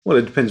 Well,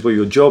 it depends what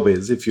your job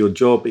is. If your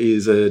job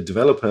is a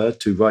developer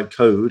to write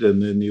code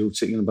and then you're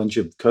sitting in a bunch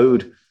of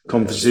code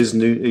conferences,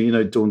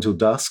 dawn till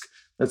dusk,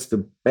 that's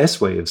the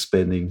best way of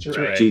spending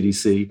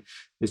GDC.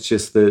 It's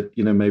just that,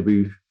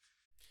 maybe...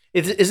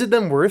 Is it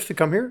then worth to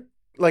come here?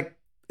 Like,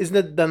 isn't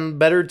it then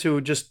better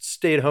to just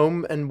stay at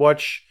home and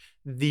watch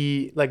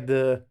the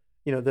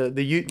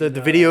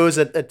videos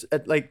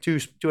at like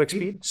 2x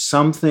speed?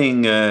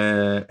 Something,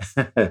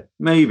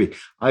 maybe.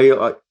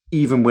 I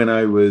even when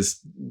I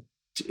was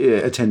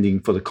attending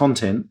for the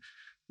content,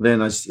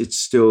 then it's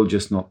still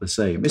just not the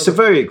same. It's a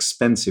very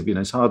expensive,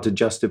 it's hard to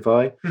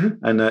justify.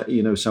 Mm-hmm.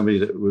 And, somebody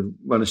that would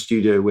run a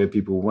studio where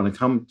people want to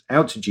come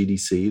out to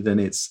GDC, then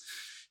it's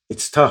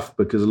tough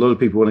because a lot of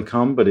people want to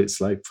come, but it's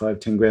like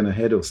 5-10 grand a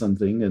head or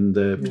something. And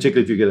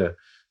particularly if you get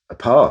a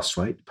pass,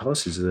 right?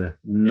 Passes are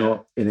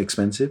not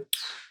inexpensive.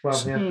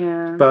 Well,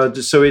 yeah. But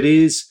so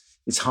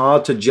it's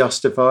hard to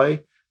justify.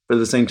 But at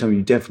the same time,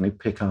 you definitely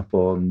pick up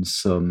on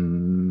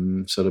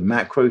some sort of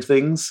macro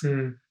things.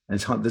 And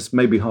it's hard. This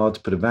may be hard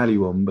to put a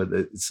value on, but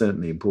it's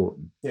certainly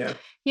important. Yeah.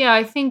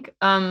 I think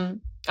I'm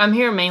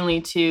here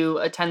mainly to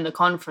attend the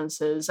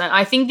conferences, and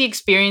I think the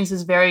experience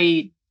is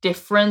very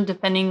different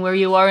depending where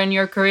you are in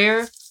your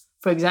career.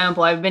 For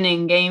example, I've been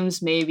in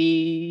games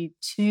maybe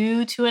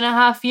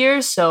 2.5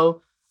 years,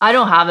 so I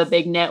don't have a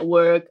big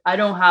network. I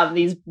don't have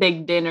these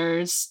big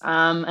dinners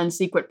and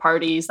secret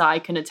parties that I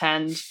can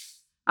attend.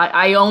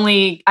 I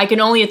can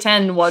only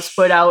attend what's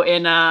put out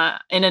in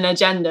an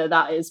agenda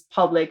that is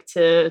public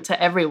to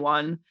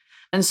everyone.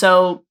 And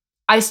so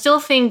I still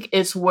think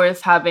it's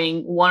worth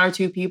having 1 or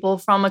 2 people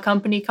from a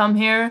company come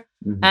here.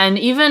 Mm-hmm. And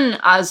even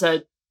as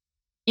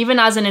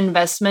an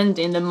investment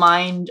in the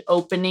mind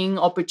opening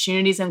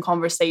opportunities and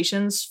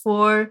conversations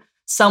for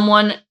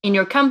someone in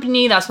your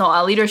company that's not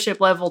at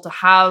leadership level to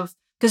have,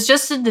 because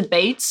just the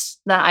debates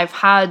that I've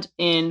had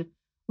in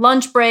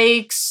lunch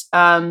breaks,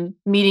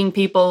 meeting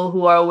people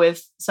who are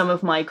with some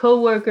of my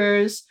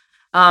coworkers,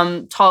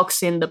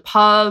 talks in the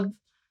pub,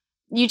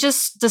 you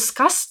just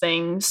discuss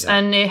things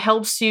and it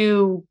helps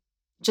you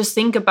just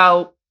think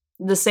about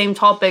the same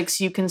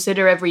topics you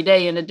consider every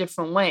day in a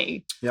different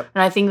way. Yep.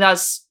 And I think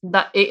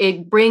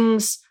it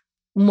brings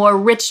more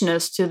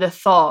richness to the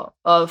thought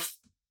of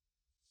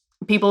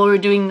people who are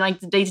doing like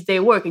the day-to-day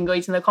work and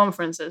going to the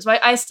conferences. Right?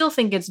 I still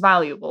think it's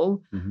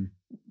valuable. Mm-hmm.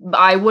 But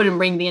I wouldn't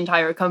bring the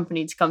entire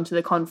company to come to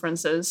the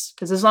conferences,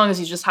 because as long as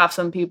you just have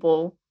some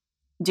people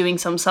doing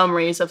some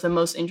summaries of the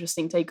most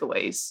interesting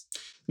takeaways.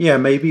 Yeah,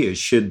 maybe it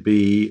should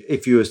be,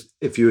 if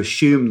you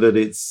assume that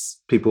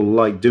it's people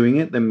like doing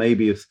it, then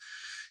maybe if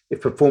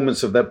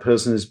performance of that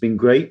person has been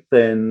great,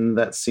 then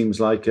that seems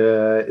like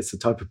it's a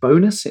type of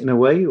bonus in a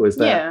way. Or is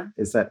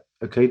that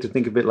okay to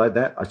think of it like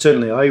that?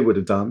 I would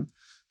have done.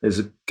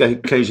 There's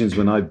occasions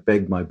when I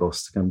begged my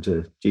boss to come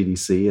to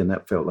GDC, and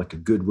that felt like a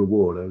good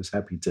reward. I was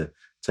happy to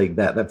take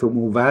that. That felt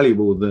more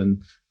valuable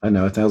than, I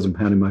know,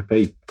 £1,000 in my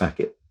pay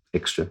packet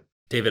extra.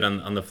 David,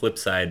 on the flip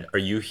side, are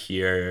you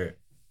here?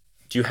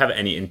 Do you have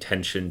any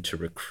intention to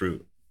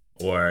recruit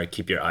or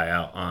keep your eye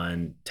out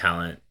on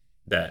talent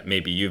that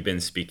maybe you've been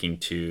speaking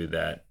to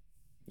that,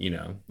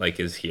 like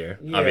is here?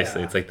 Yeah.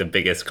 Obviously, it's like the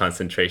biggest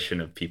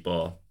concentration of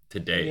people to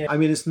date. Yeah. I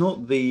mean, it's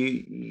not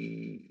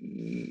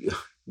the,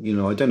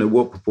 I don't know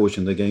what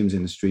proportion of the games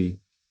industry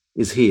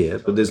is here,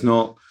 but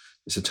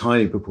it's a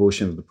tiny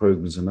proportion of the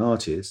programs and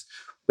artists,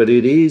 but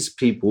it is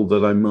people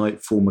that I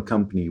might form a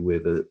company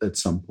with at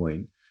some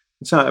point.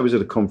 So I was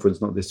at a conference,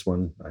 not this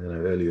one, I don't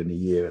know, earlier in the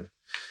year,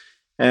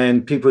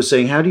 and people were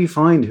saying, how do you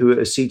find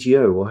a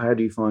CTO, or how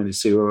do you find a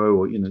COO,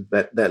 or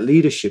that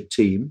leadership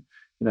team?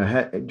 Do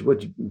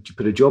you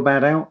put a job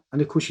ad out?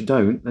 And of course you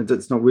don't.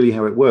 That's not really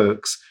how it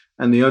works.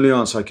 And the only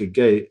answer I could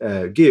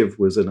give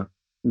was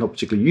not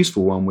particularly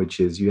useful one, which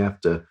is you have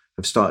to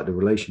have started a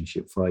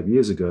relationship 5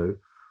 years ago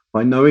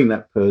by knowing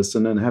that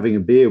person and having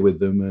a beer with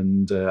them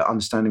and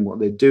understanding what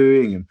they're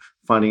doing and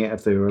finding out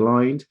if they're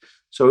aligned.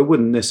 So it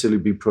wouldn't necessarily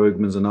be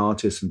programmers and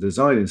artists and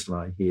designers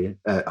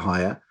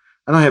hire.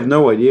 And I have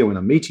no idea when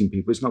I'm meeting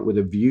people, it's not with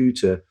a view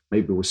to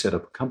maybe we'll set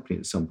up a company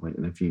at some point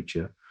in the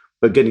future,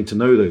 but getting to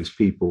know those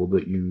people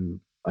that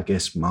you, I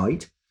guess,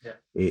 might,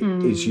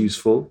 is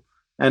useful.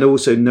 And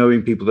also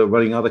knowing people that are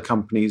running other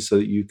companies so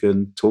that you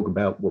can talk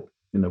about what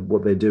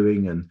they're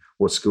doing and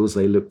what skills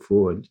they look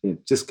for, and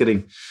just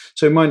getting.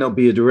 So it might not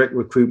be a direct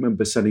recruitment,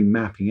 but certainly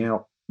mapping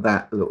out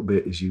that a little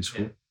bit is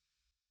useful.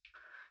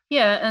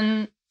 Yeah,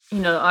 and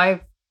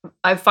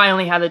I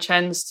finally had a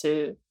chance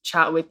to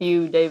chat with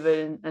you,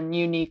 David, and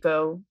you,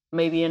 Nico,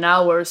 maybe an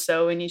hour or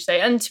so in each day.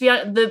 And to be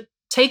honest, the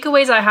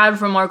takeaways I had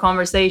from our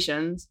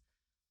conversations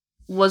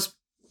was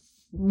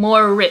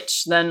more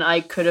rich than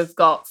I could have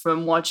got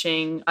from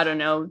watching,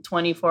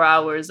 24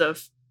 hours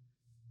of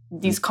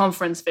these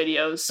conference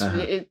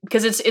videos,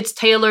 because it's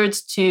tailored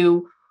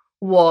to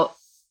what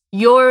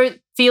you're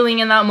feeling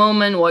in that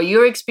moment, what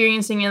you're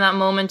experiencing in that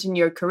moment in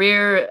your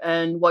career,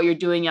 and what you're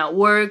doing at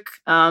work.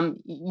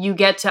 You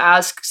get to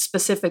ask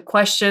specific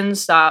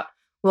questions that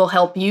will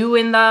help you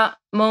in that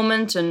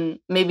moment, and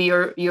maybe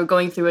you're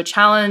going through a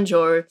challenge,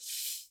 or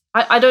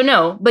I don't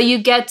know, but you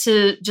get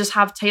to just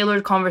have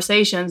tailored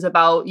conversations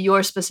about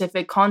your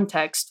specific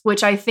context,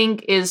 which I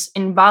think is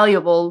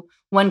invaluable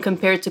when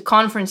compared to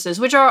conferences,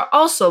 which are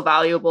also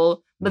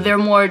valuable, but they're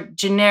more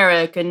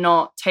generic and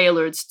not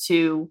tailored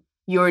to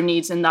your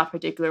needs in that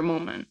particular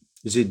moment.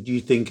 Do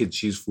you think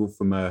it's useful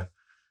from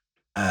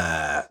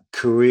a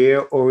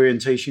career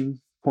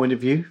orientation point of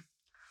view?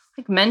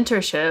 Like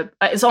mentorship.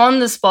 It's on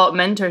the spot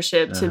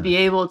mentorship to be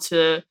able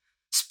to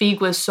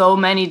speak with so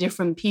many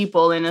different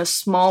people in a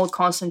small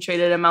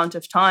concentrated amount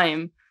of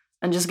time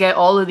and just get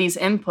all of these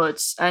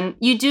inputs. And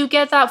you do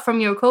get that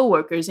from your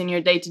coworkers in your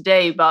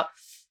day-to-day, but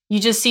you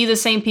just see the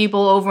same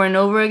people over and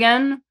over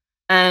again.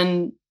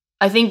 And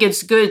I think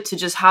it's good to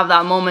just have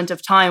that moment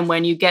of time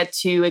when you get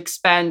to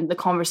expand the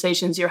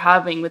conversations you're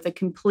having with a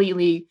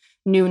completely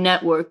new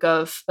network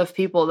of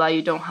people that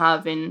you don't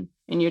have in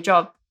your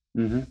job.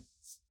 Mm-hmm.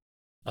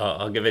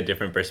 I'll give a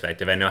different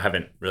perspective. I know I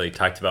haven't really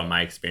talked about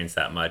my experience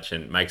that much,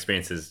 and my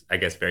experience is, I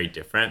guess, very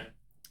different.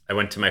 I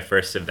went to my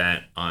first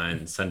event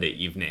on Sunday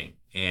evening,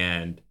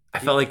 and I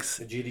felt like... A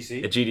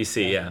GDC? A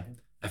GDC, yeah.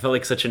 I felt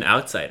like such an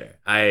outsider.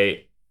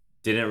 I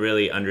didn't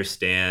really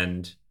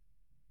understand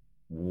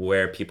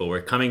where people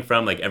were coming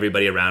from. Like,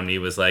 everybody around me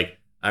was like,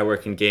 I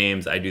work in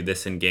games, I do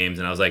this in games.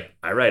 And I was like,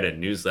 I write a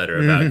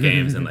newsletter about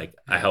games, and like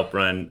I help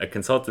run a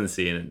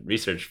consultancy and a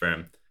research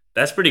firm.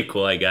 That's pretty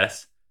cool, I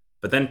guess.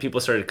 But then people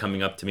started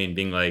coming up to me and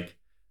being like,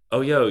 oh,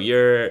 yo,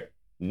 your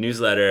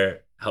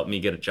newsletter helped me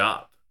get a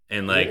job.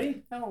 And like,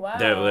 really? Oh, wow.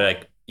 They were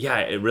like, yeah,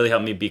 it really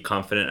helped me be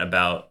confident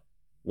about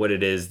what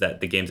it is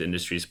that the games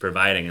industry is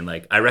providing. And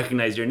like, I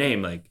recognize your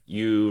name, like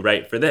you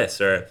write for this,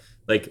 or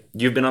like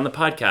you've been on the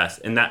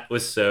podcast. And that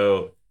was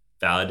so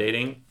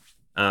validating.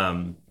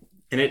 And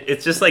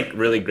it's just like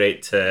really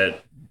great to,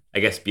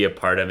 I guess, be a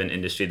part of an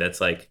industry that's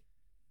like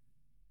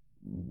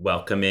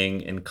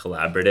welcoming and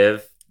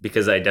collaborative,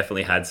 because I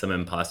definitely had some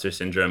imposter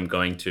syndrome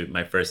going to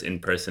my first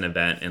in-person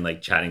event and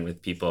like chatting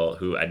with people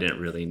who I didn't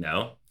really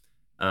know.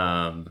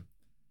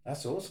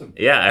 That's awesome.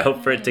 Yeah, I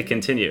hope for it to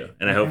continue,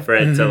 and I hope for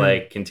it to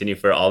like continue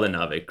for all the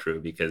Naavik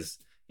crew, because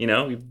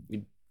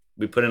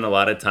we put in a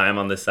lot of time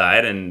on the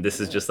side, and this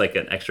is just like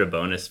an extra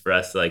bonus for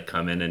us to like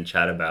come in and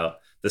chat about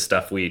the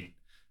stuff we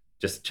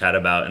just chat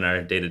about in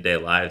our day-to-day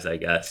lives, I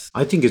guess.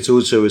 I think it's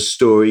also a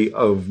story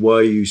of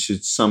why you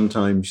should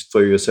sometimes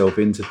throw yourself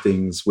into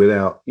things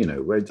without,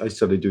 I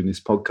started doing this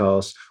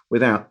podcast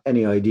without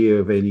any idea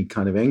of any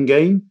kind of end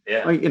game.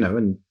 Yeah.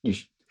 And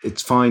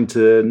it's fine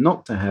to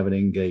not to have an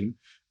end game.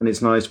 And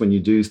it's nice when you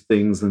do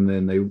things and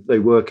then they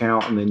work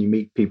out, and then you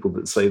meet people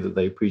that say that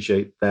they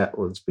appreciate that,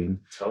 or it's been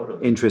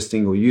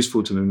interesting or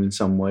useful to them in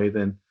some way.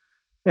 Then,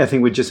 I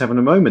think we're just having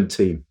a moment,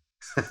 team.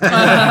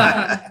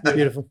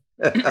 Beautiful.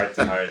 Heart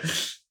to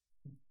heart.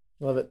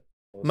 Love it.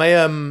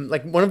 My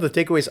like one of the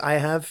takeaways I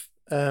have,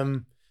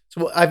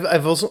 so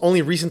I've also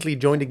only recently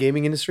joined the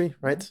gaming industry,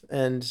 right?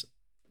 And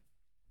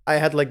I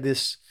had like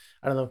this,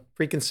 I don't know,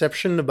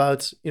 preconception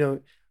about,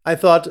 I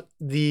thought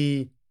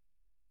the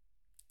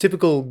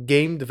typical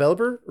game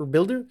developer or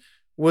builder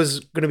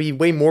was going to be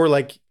way more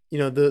like,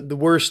 the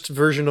worst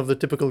version of the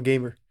typical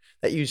gamer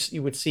that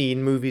you would see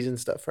in movies and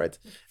stuff, right?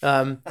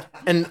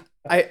 And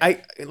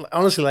I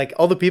honestly, like,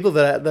 all the people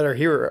that are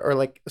here are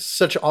like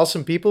such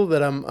awesome people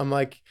that I'm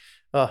like,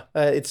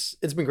 it's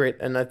been great.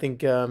 And I think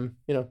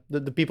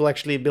the people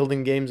actually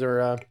building games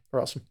are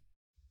awesome.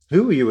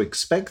 Who were you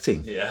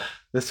expecting? Yeah,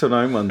 that's what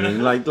I'm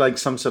wondering. like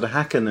some sort of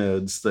hacker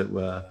nerds that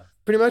were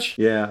pretty much.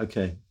 Yeah.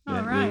 Okay.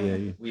 All right.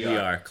 Yeah. We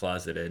are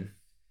closeted.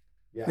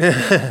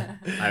 Yeah.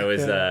 I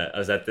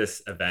was at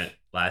this event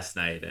last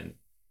night, and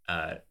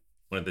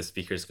one of the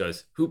speakers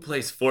goes, "Who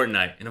plays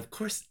Fortnite?" And of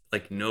course,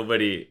 like,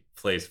 nobody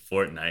plays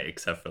Fortnite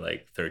except for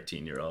like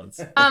 13-year-olds.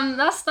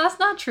 That's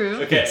not true.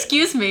 Okay.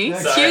 Excuse me.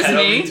 Sorry, I don't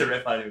mean Excuse to me.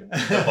 rip on him.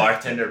 The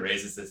bartender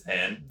raises his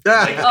hand.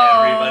 Like,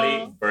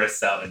 everybody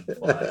bursts out in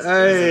applause. It's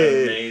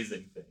an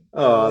amazing thing.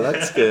 Oh,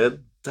 that's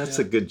good. That's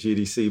a good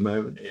GDC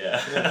moment.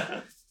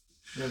 Yeah.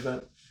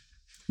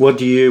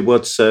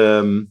 What's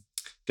going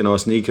to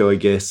ask Nico, I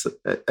guess,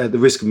 at the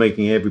risk of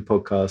making every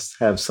podcast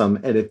have some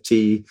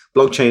NFT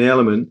blockchain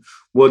element,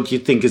 what do you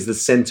think is the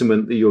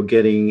sentiment that you're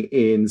getting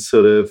in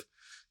sort of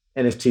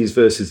NFTs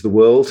versus the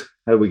world?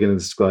 How are we going to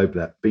describe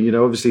that? But,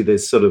 obviously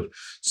there's sort of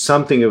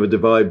something of a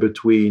divide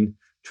between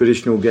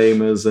traditional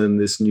gamers and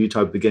this new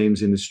type of the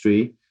games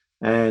industry.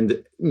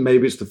 And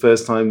maybe it's the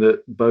first time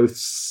that both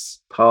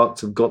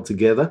parts have got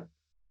together.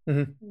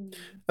 Mm-hmm.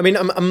 I mean,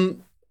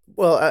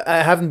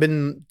 I haven't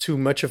been too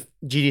much of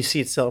GDC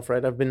itself,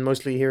 right? I've been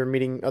mostly here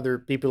meeting other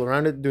people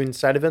around it, doing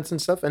side events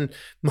and stuff. And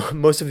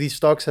most of these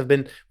talks have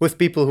been with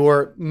people who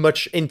are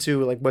much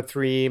into like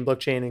Web3 and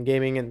blockchain and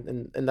gaming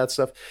and that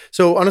stuff.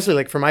 So honestly,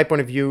 like, from my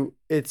point of view,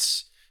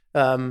 it's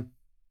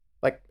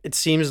like, it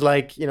seems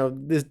like,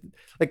 this,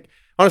 like,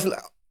 honestly,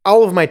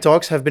 all of my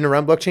talks have been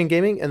around blockchain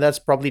gaming. And that's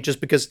probably just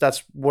because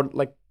that's what,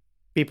 like,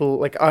 people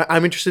like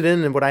I'm interested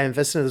in and what I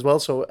invest in as well.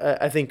 So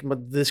I think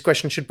this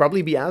question should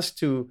probably be asked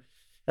to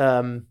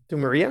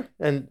Maria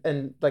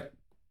and like,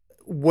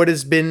 what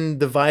has been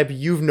the vibe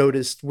you've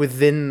noticed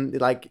within,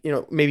 like,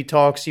 maybe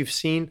talks you've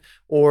seen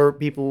or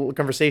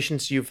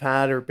conversations you've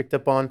had or picked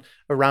up on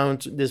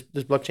around this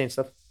blockchain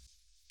stuff?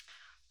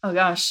 Oh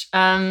gosh.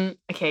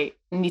 Okay,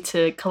 I need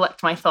to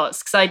collect my thoughts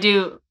because I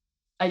do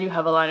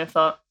have a line of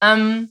thought.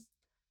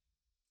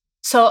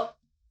 So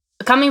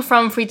coming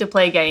from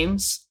free-to-play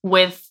games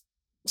with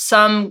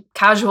some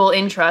casual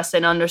interest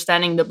in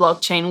understanding the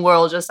blockchain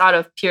world just out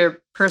of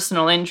pure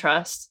personal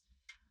interest,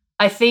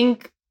 I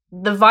think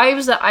the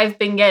vibes that I've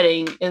been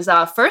getting is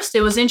first,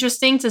 it was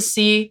interesting to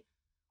see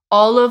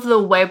all of the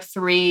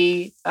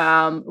Web3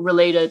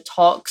 related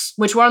talks,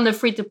 which were on the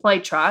free-to-play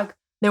track.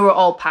 They were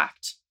all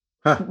packed.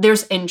 Huh.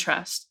 There's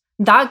interest.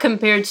 That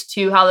compared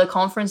to how the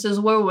conferences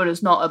were, when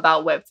it's not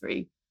about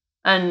Web3.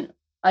 And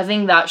I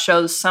think that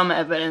shows some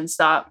evidence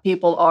that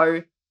people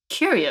are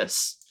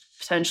curious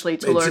potentially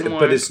to learn more.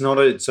 But it's not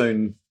its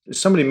own.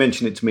 Somebody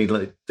mentioned it to me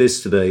like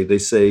this today. They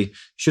say you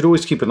should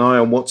always keep an eye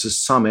on what's a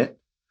summit.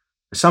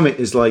 A summit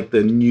is like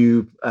the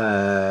new,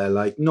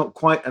 like, not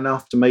quite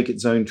enough to make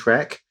its own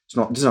track. It's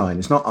not design.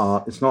 It's not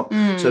art. It's not.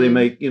 So they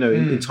make,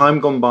 in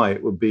time gone by,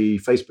 it would be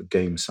Facebook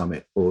Game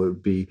Summit, or it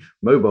would be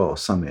Mobile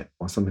Summit,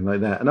 or something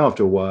like that. And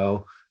after a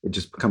while, it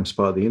just becomes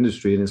part of the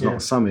industry, and it's not a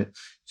summit.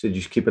 So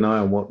you should keep an eye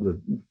on what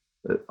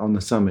on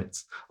the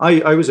summits.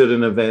 I was at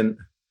an event.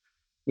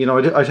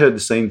 I'd heard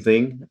the same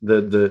thing.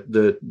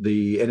 The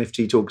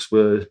NFT talks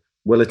were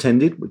well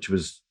attended, which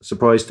was a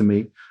surprise to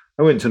me.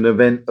 I went to an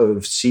event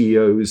of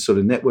CEOs, sort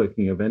of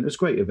networking event. It was a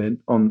great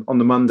event on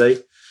the Monday.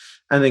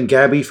 And then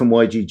Gabby from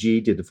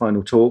YGG did the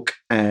final talk.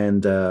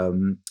 And,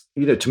 to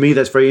me,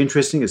 that's very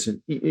interesting. It's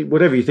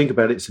whatever you think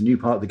about it, it's a new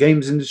part of the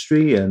games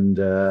industry, and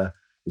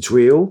it's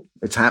real.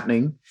 It's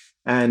happening.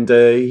 And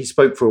he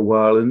spoke for a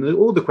while. And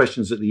all the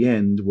questions at the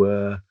end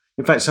were,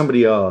 in fact,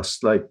 somebody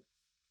asked, like,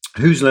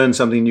 who's learned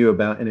something new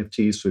about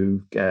NFTs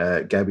through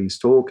Gabby's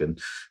talk? And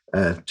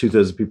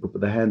 2/3 of people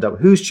put their hand up.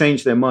 Who's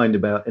changed their mind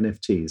about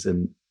NFTs?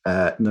 And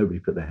nobody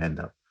put their hand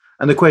up.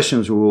 And the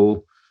questions were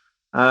all,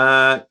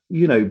 but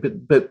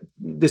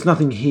there's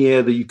nothing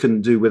here that you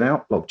can do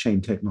without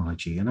blockchain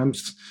technology. And I'm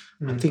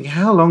thinking,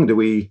 how long do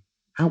we?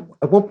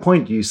 At what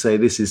point do you say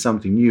this is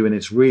something new and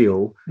it's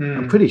real?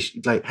 I'm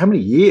pretty like, how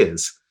many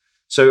years?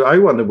 So I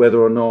wonder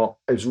whether or not,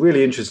 it was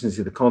really interesting to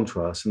see the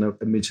contrast. And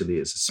admittedly,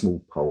 it's a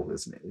small poll,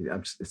 isn't it?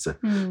 It's a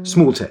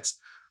small test.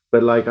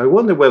 But like, I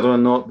wonder whether or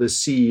not the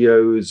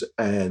CEOs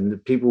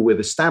and people with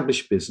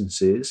established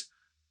businesses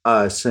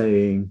are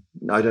saying,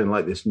 I don't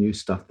like this new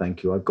stuff,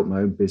 thank you. I've got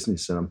my own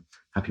business and I'm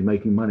happy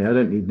making money. I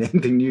don't need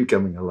anything new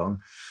coming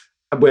along.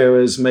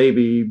 Whereas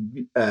maybe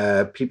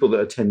people that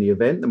attend the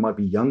event that might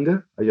be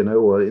younger,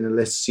 or in a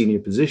less senior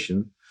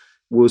position,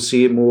 will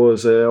see it more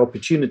as an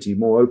opportunity,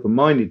 more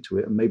open-minded to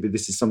it. And maybe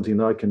this is something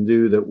that I can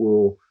do that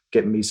will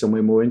get me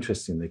somewhere more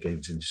interested in the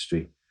games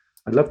industry.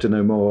 I'd love to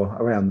know more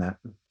around that.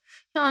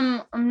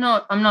 I'm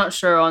not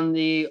sure on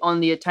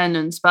the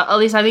attendance, but at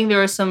least I think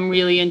there are some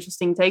really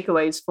interesting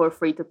takeaways for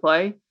free to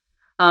play.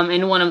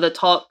 In one of the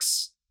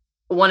talks,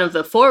 one of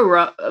the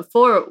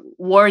four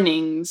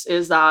warnings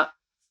is that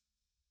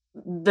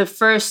the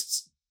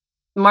first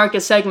market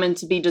segment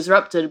to be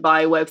disrupted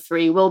by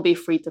Web3 will be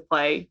free to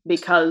play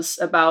because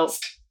of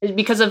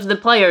the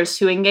players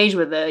who engage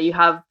with it. You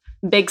have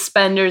big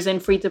spenders in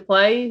free to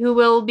play who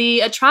will be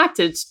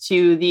attracted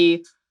to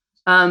the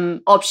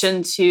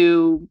option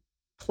to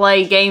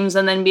play games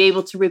and then be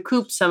able to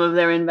recoup some of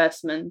their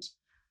investment.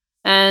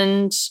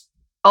 And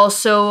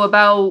also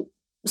about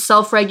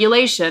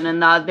self-regulation,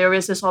 and that there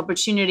is this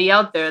opportunity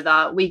out there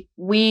that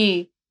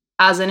we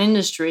as an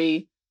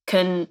industry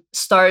can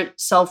start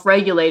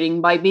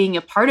self-regulating by being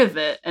a part of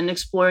it and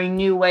exploring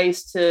new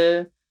ways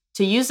to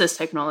use this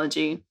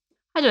technology.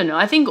 I don't know.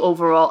 I think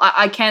overall,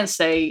 I can't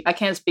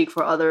speak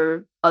for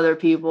other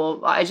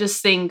people. I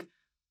just think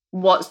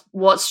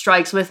what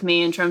strikes with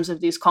me in terms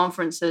of these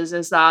conferences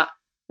is that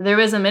there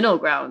is a middle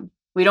ground.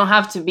 We don't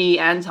have to be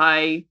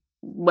anti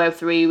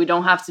Web3. We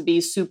don't have to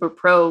be super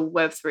pro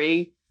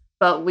Web3,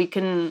 but we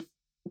can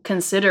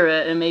consider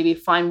it and maybe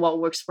find what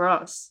works for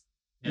us.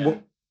 Yeah.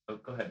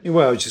 Go ahead.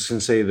 Well, I was just going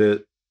to say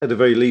that at the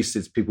very least,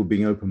 it's people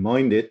being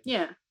open-minded.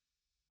 Yeah.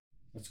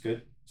 That's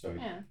good. Sorry.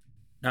 Yeah.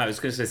 No, I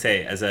was going to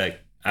say,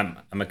 I'm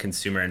a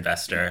consumer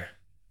investor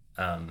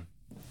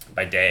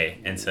by day,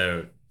 and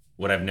so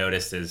what I've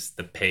noticed is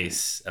the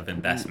pace of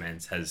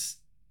investments has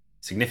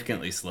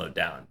significantly slowed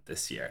down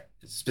this year,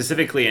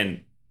 specifically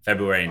in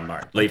February and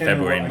March, late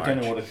February and March. I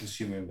don't know what a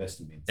consumer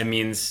investor means. It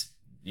means,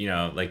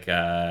 like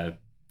apps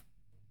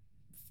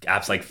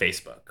like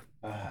Facebook.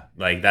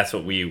 Like that's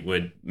what we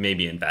would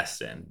maybe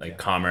invest in, like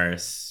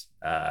commerce,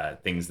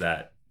 things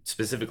that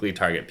specifically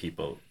target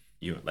people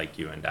you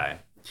and I.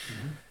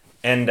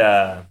 And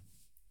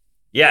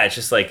it's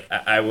just like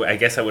I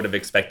guess I would have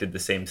expected the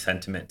same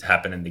sentiment to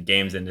happen in the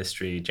games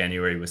industry.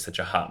 January was such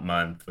a hot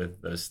month with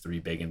those 3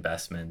 big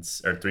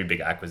investments or 3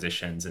 big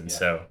acquisitions, and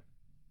so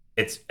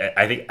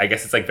I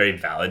guess it's like very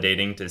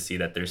validating to see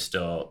that there's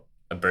still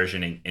a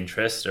burgeoning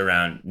interest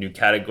around new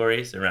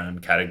categories,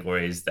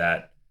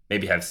 that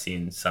maybe have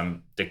seen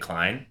some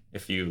decline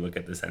if you look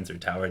at the Sensor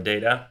Tower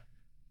data.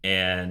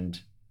 And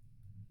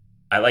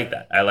I like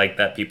that. I like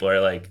that people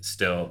are like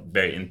still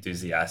very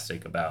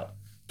enthusiastic about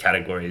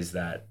categories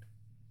that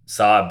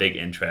saw a big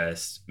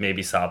interest,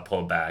 maybe saw a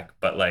pullback,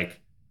 but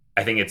like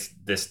I think it's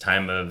this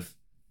time of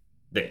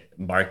the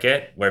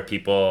market where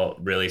people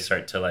really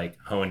start to like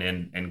hone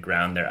in and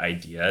ground their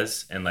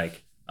ideas and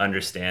like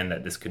understand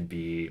that this could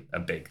be a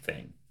big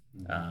thing.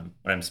 When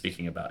I'm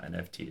speaking about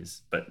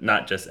NFTs, but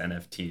not just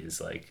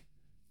NFTs, like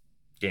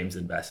games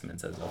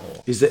investments as a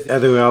whole. Are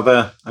there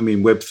other? I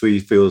mean,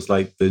 Web3 feels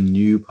like the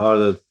new part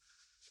of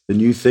the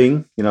new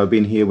thing. I've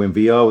been here when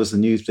VR was the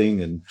new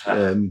thing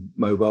and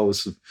mobile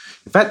was.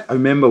 In fact, I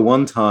remember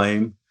one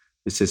time.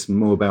 This is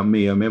more about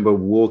me. I remember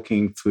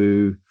walking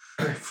through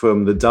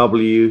from the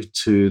W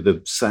to the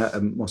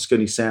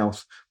Moscone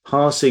South,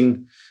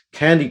 passing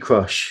Candy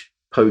Crush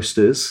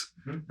posters.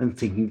 And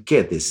thinking,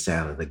 get this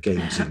out of the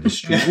games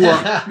industry.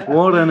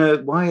 What on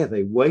earth? Why are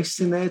they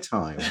wasting their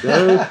time?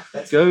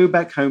 Go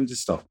back home to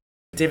stop.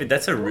 David,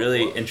 that's a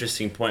really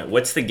interesting point.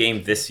 What's the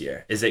game this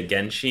year? Is it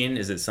Genshin?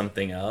 Is it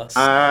something else?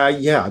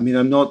 Yeah. I mean,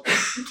 I'm not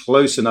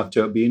close enough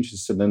to be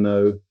interested to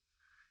know.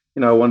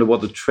 I wonder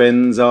what the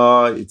trends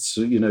are. It's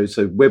so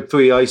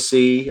Web3 I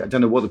see. I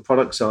don't know what the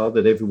products are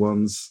that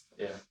everyone's.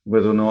 Yeah.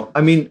 Whether or not.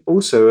 I mean,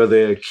 also, are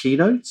there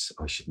keynotes?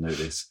 I should know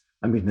this.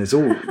 I mean,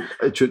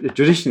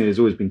 traditionally there's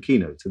always been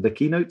keynotes. Are there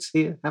keynotes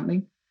here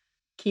happening?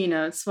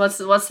 Keynotes. What's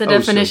the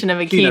definition of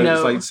a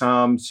keynote? Like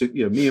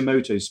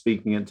Miyamoto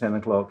speaking at 10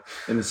 o'clock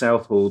in the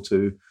South Hall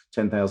to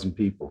 10,000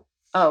 people.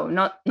 Oh,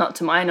 not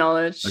to my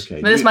knowledge.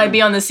 Okay, but this might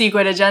be on the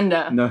secret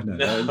agenda. No.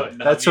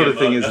 That sort of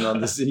thing isn't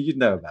on the. You'd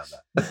know about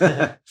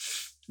that.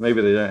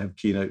 Maybe they don't have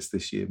keynotes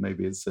this year.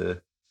 Maybe it's I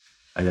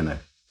don't know.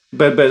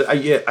 But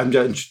I'm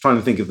just trying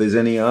to think if there's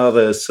any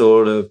other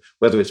sort of,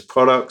 whether it's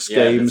products,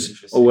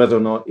 games, or whether or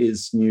not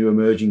is new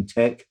emerging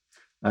tech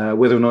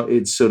Whether or not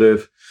it's sort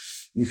of,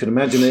 you can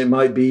imagine it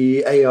might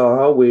be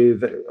AR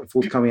with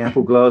forthcoming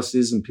Apple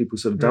glasses and people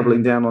sort of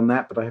doubling down on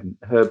that, but I haven't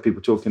heard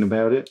people talking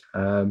about it.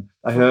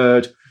 I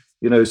heard,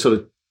 sort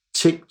of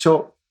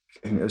TikTok.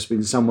 There's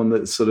been someone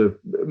that's sort of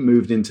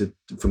moved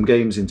from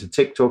games into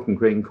TikTok and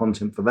creating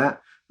content for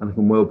that. And I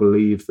can well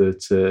believe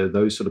that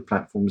those sort of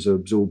platforms are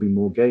absorbing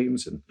more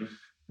games. And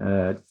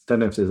don't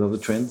know if there's other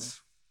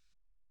trends.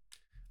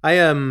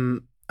 I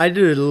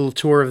did a little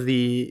tour of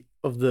the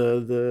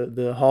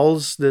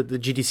halls, the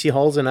GDC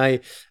halls, and I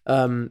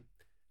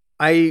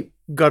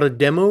got a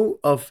demo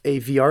of a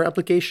VR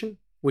application,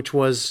 which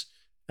was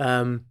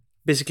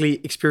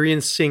basically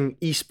experiencing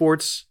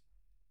esports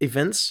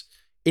events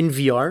in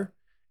VR.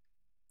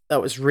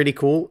 That was really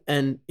cool.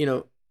 And,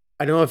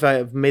 I don't know if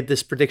I've made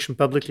this prediction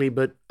publicly,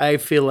 but I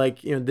feel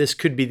like, this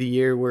could be the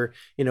year where,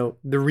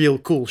 the real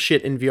cool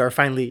shit in VR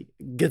finally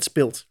gets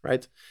built,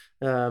 right?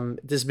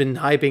 This has been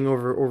hyping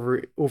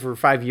over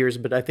 5 years,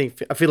 but I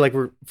feel like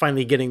we're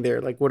finally getting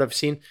there. Like what I've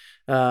seen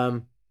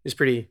is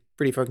pretty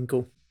fucking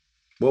cool.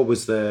 What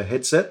was the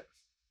headset?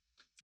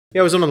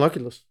 Yeah, it was on an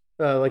Oculus,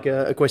 like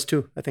a Quest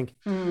 2, I think.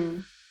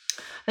 I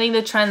think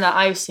the trend that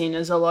I've seen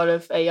is a lot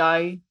of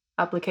AI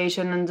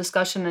application and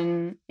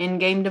discussion in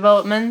game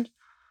development.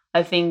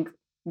 I think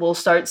we'll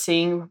start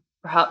seeing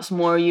perhaps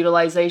more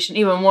utilization,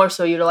 even more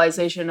so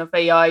utilization of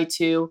AI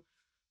to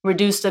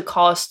reduce the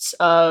costs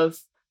of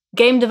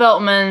game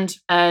development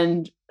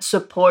and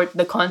support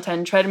the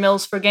content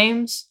treadmills for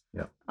games.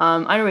 Yeah.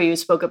 I know you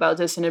spoke about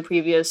this in a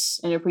previous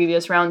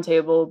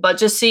roundtable, but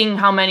just seeing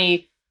how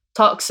many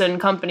talks and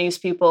companies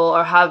people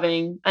are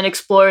having and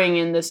exploring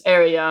in this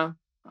area,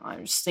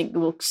 I just think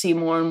we'll see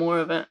more and more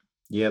of it.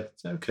 Yeah,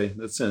 okay.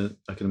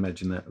 I can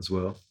imagine that as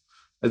well.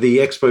 The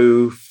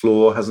expo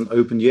floor hasn't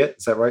opened yet.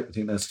 Is that right? I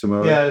think that's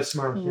tomorrow. Yeah, it's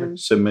tomorrow. Yeah.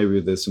 So maybe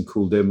there's some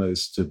cool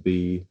demos to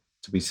be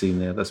seen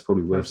there. That's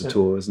probably worth the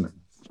tour, isn't it?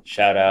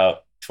 Shout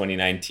out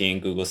 2019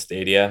 Google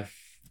Stadia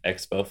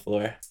expo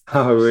floor.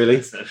 Oh,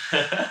 really?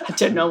 I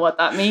don't know what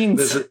that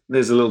means.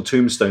 There's a little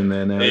tombstone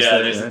there now. Yeah,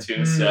 there's a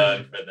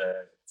tombstone for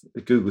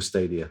the Google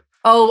Stadia.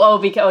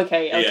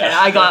 Okay. Yeah.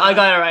 I got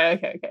it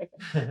right. Okay.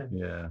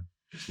 Yeah,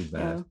 too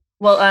bad. Yeah.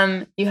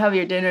 Well, you have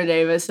your dinner,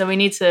 Davis, so we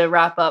need to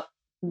wrap up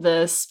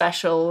the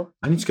special.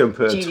 I need to go and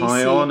put GDC. a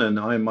tie on and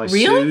iron my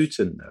Really? suit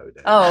and no.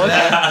 Oh,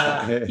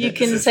 okay. You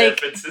can This is take-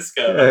 San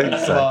Francisco.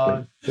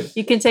 Exactly.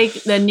 You can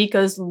take the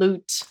Nico's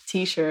Loot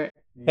T-shirt.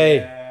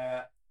 Hey,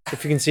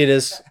 if you can see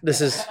this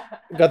is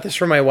got this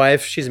from my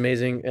wife. She's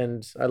amazing,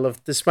 and I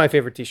love this. Is my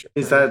favorite T-shirt.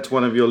 Is that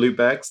one of your loot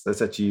bags?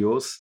 That's actually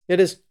yours. It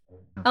is.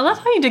 I love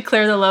how you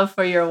declare the love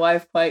for your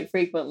wife quite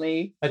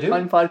frequently I do.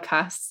 on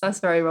podcasts. That's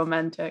very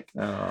romantic.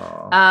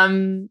 Oh.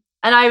 And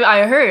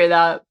I heard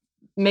that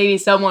maybe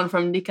someone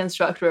from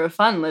Deconstructor of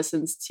Fun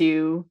listens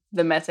to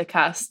the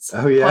Metacast's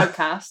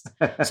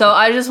podcast. So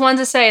I just want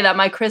to say that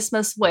my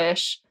Christmas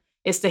wish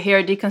is to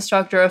hear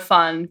Deconstructor of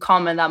Fun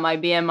comment that my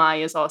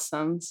BMI is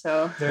awesome.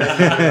 So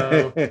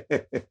There you go.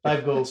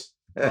 5 goals.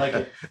 I like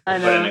it. I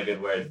Put in know. a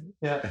good word.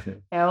 Yeah.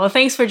 Yeah, well,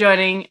 thanks for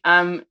joining.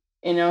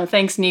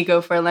 Thanks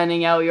Nico for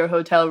lending out your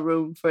hotel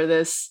room for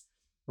this.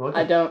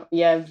 Welcome.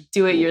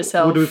 Do it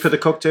yourself. What do we put the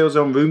cocktails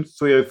on? Room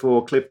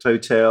 304 Clift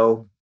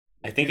Hotel.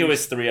 I think it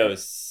was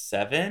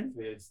 307.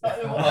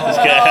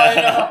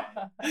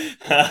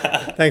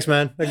 Thanks,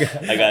 man. got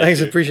Thanks,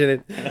 you.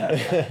 appreciate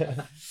it.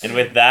 And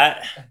with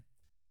that,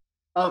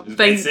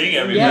 Thanks. seeing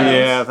everybody.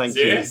 Yeah, thank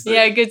you. Seriously.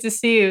 Yeah, good to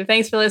see you.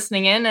 Thanks for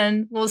listening in,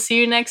 and we'll see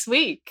you next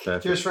week.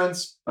 Perfect. Cheers,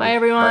 friends. Bye,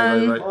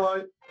 everyone.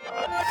 Bye.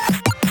 Bye.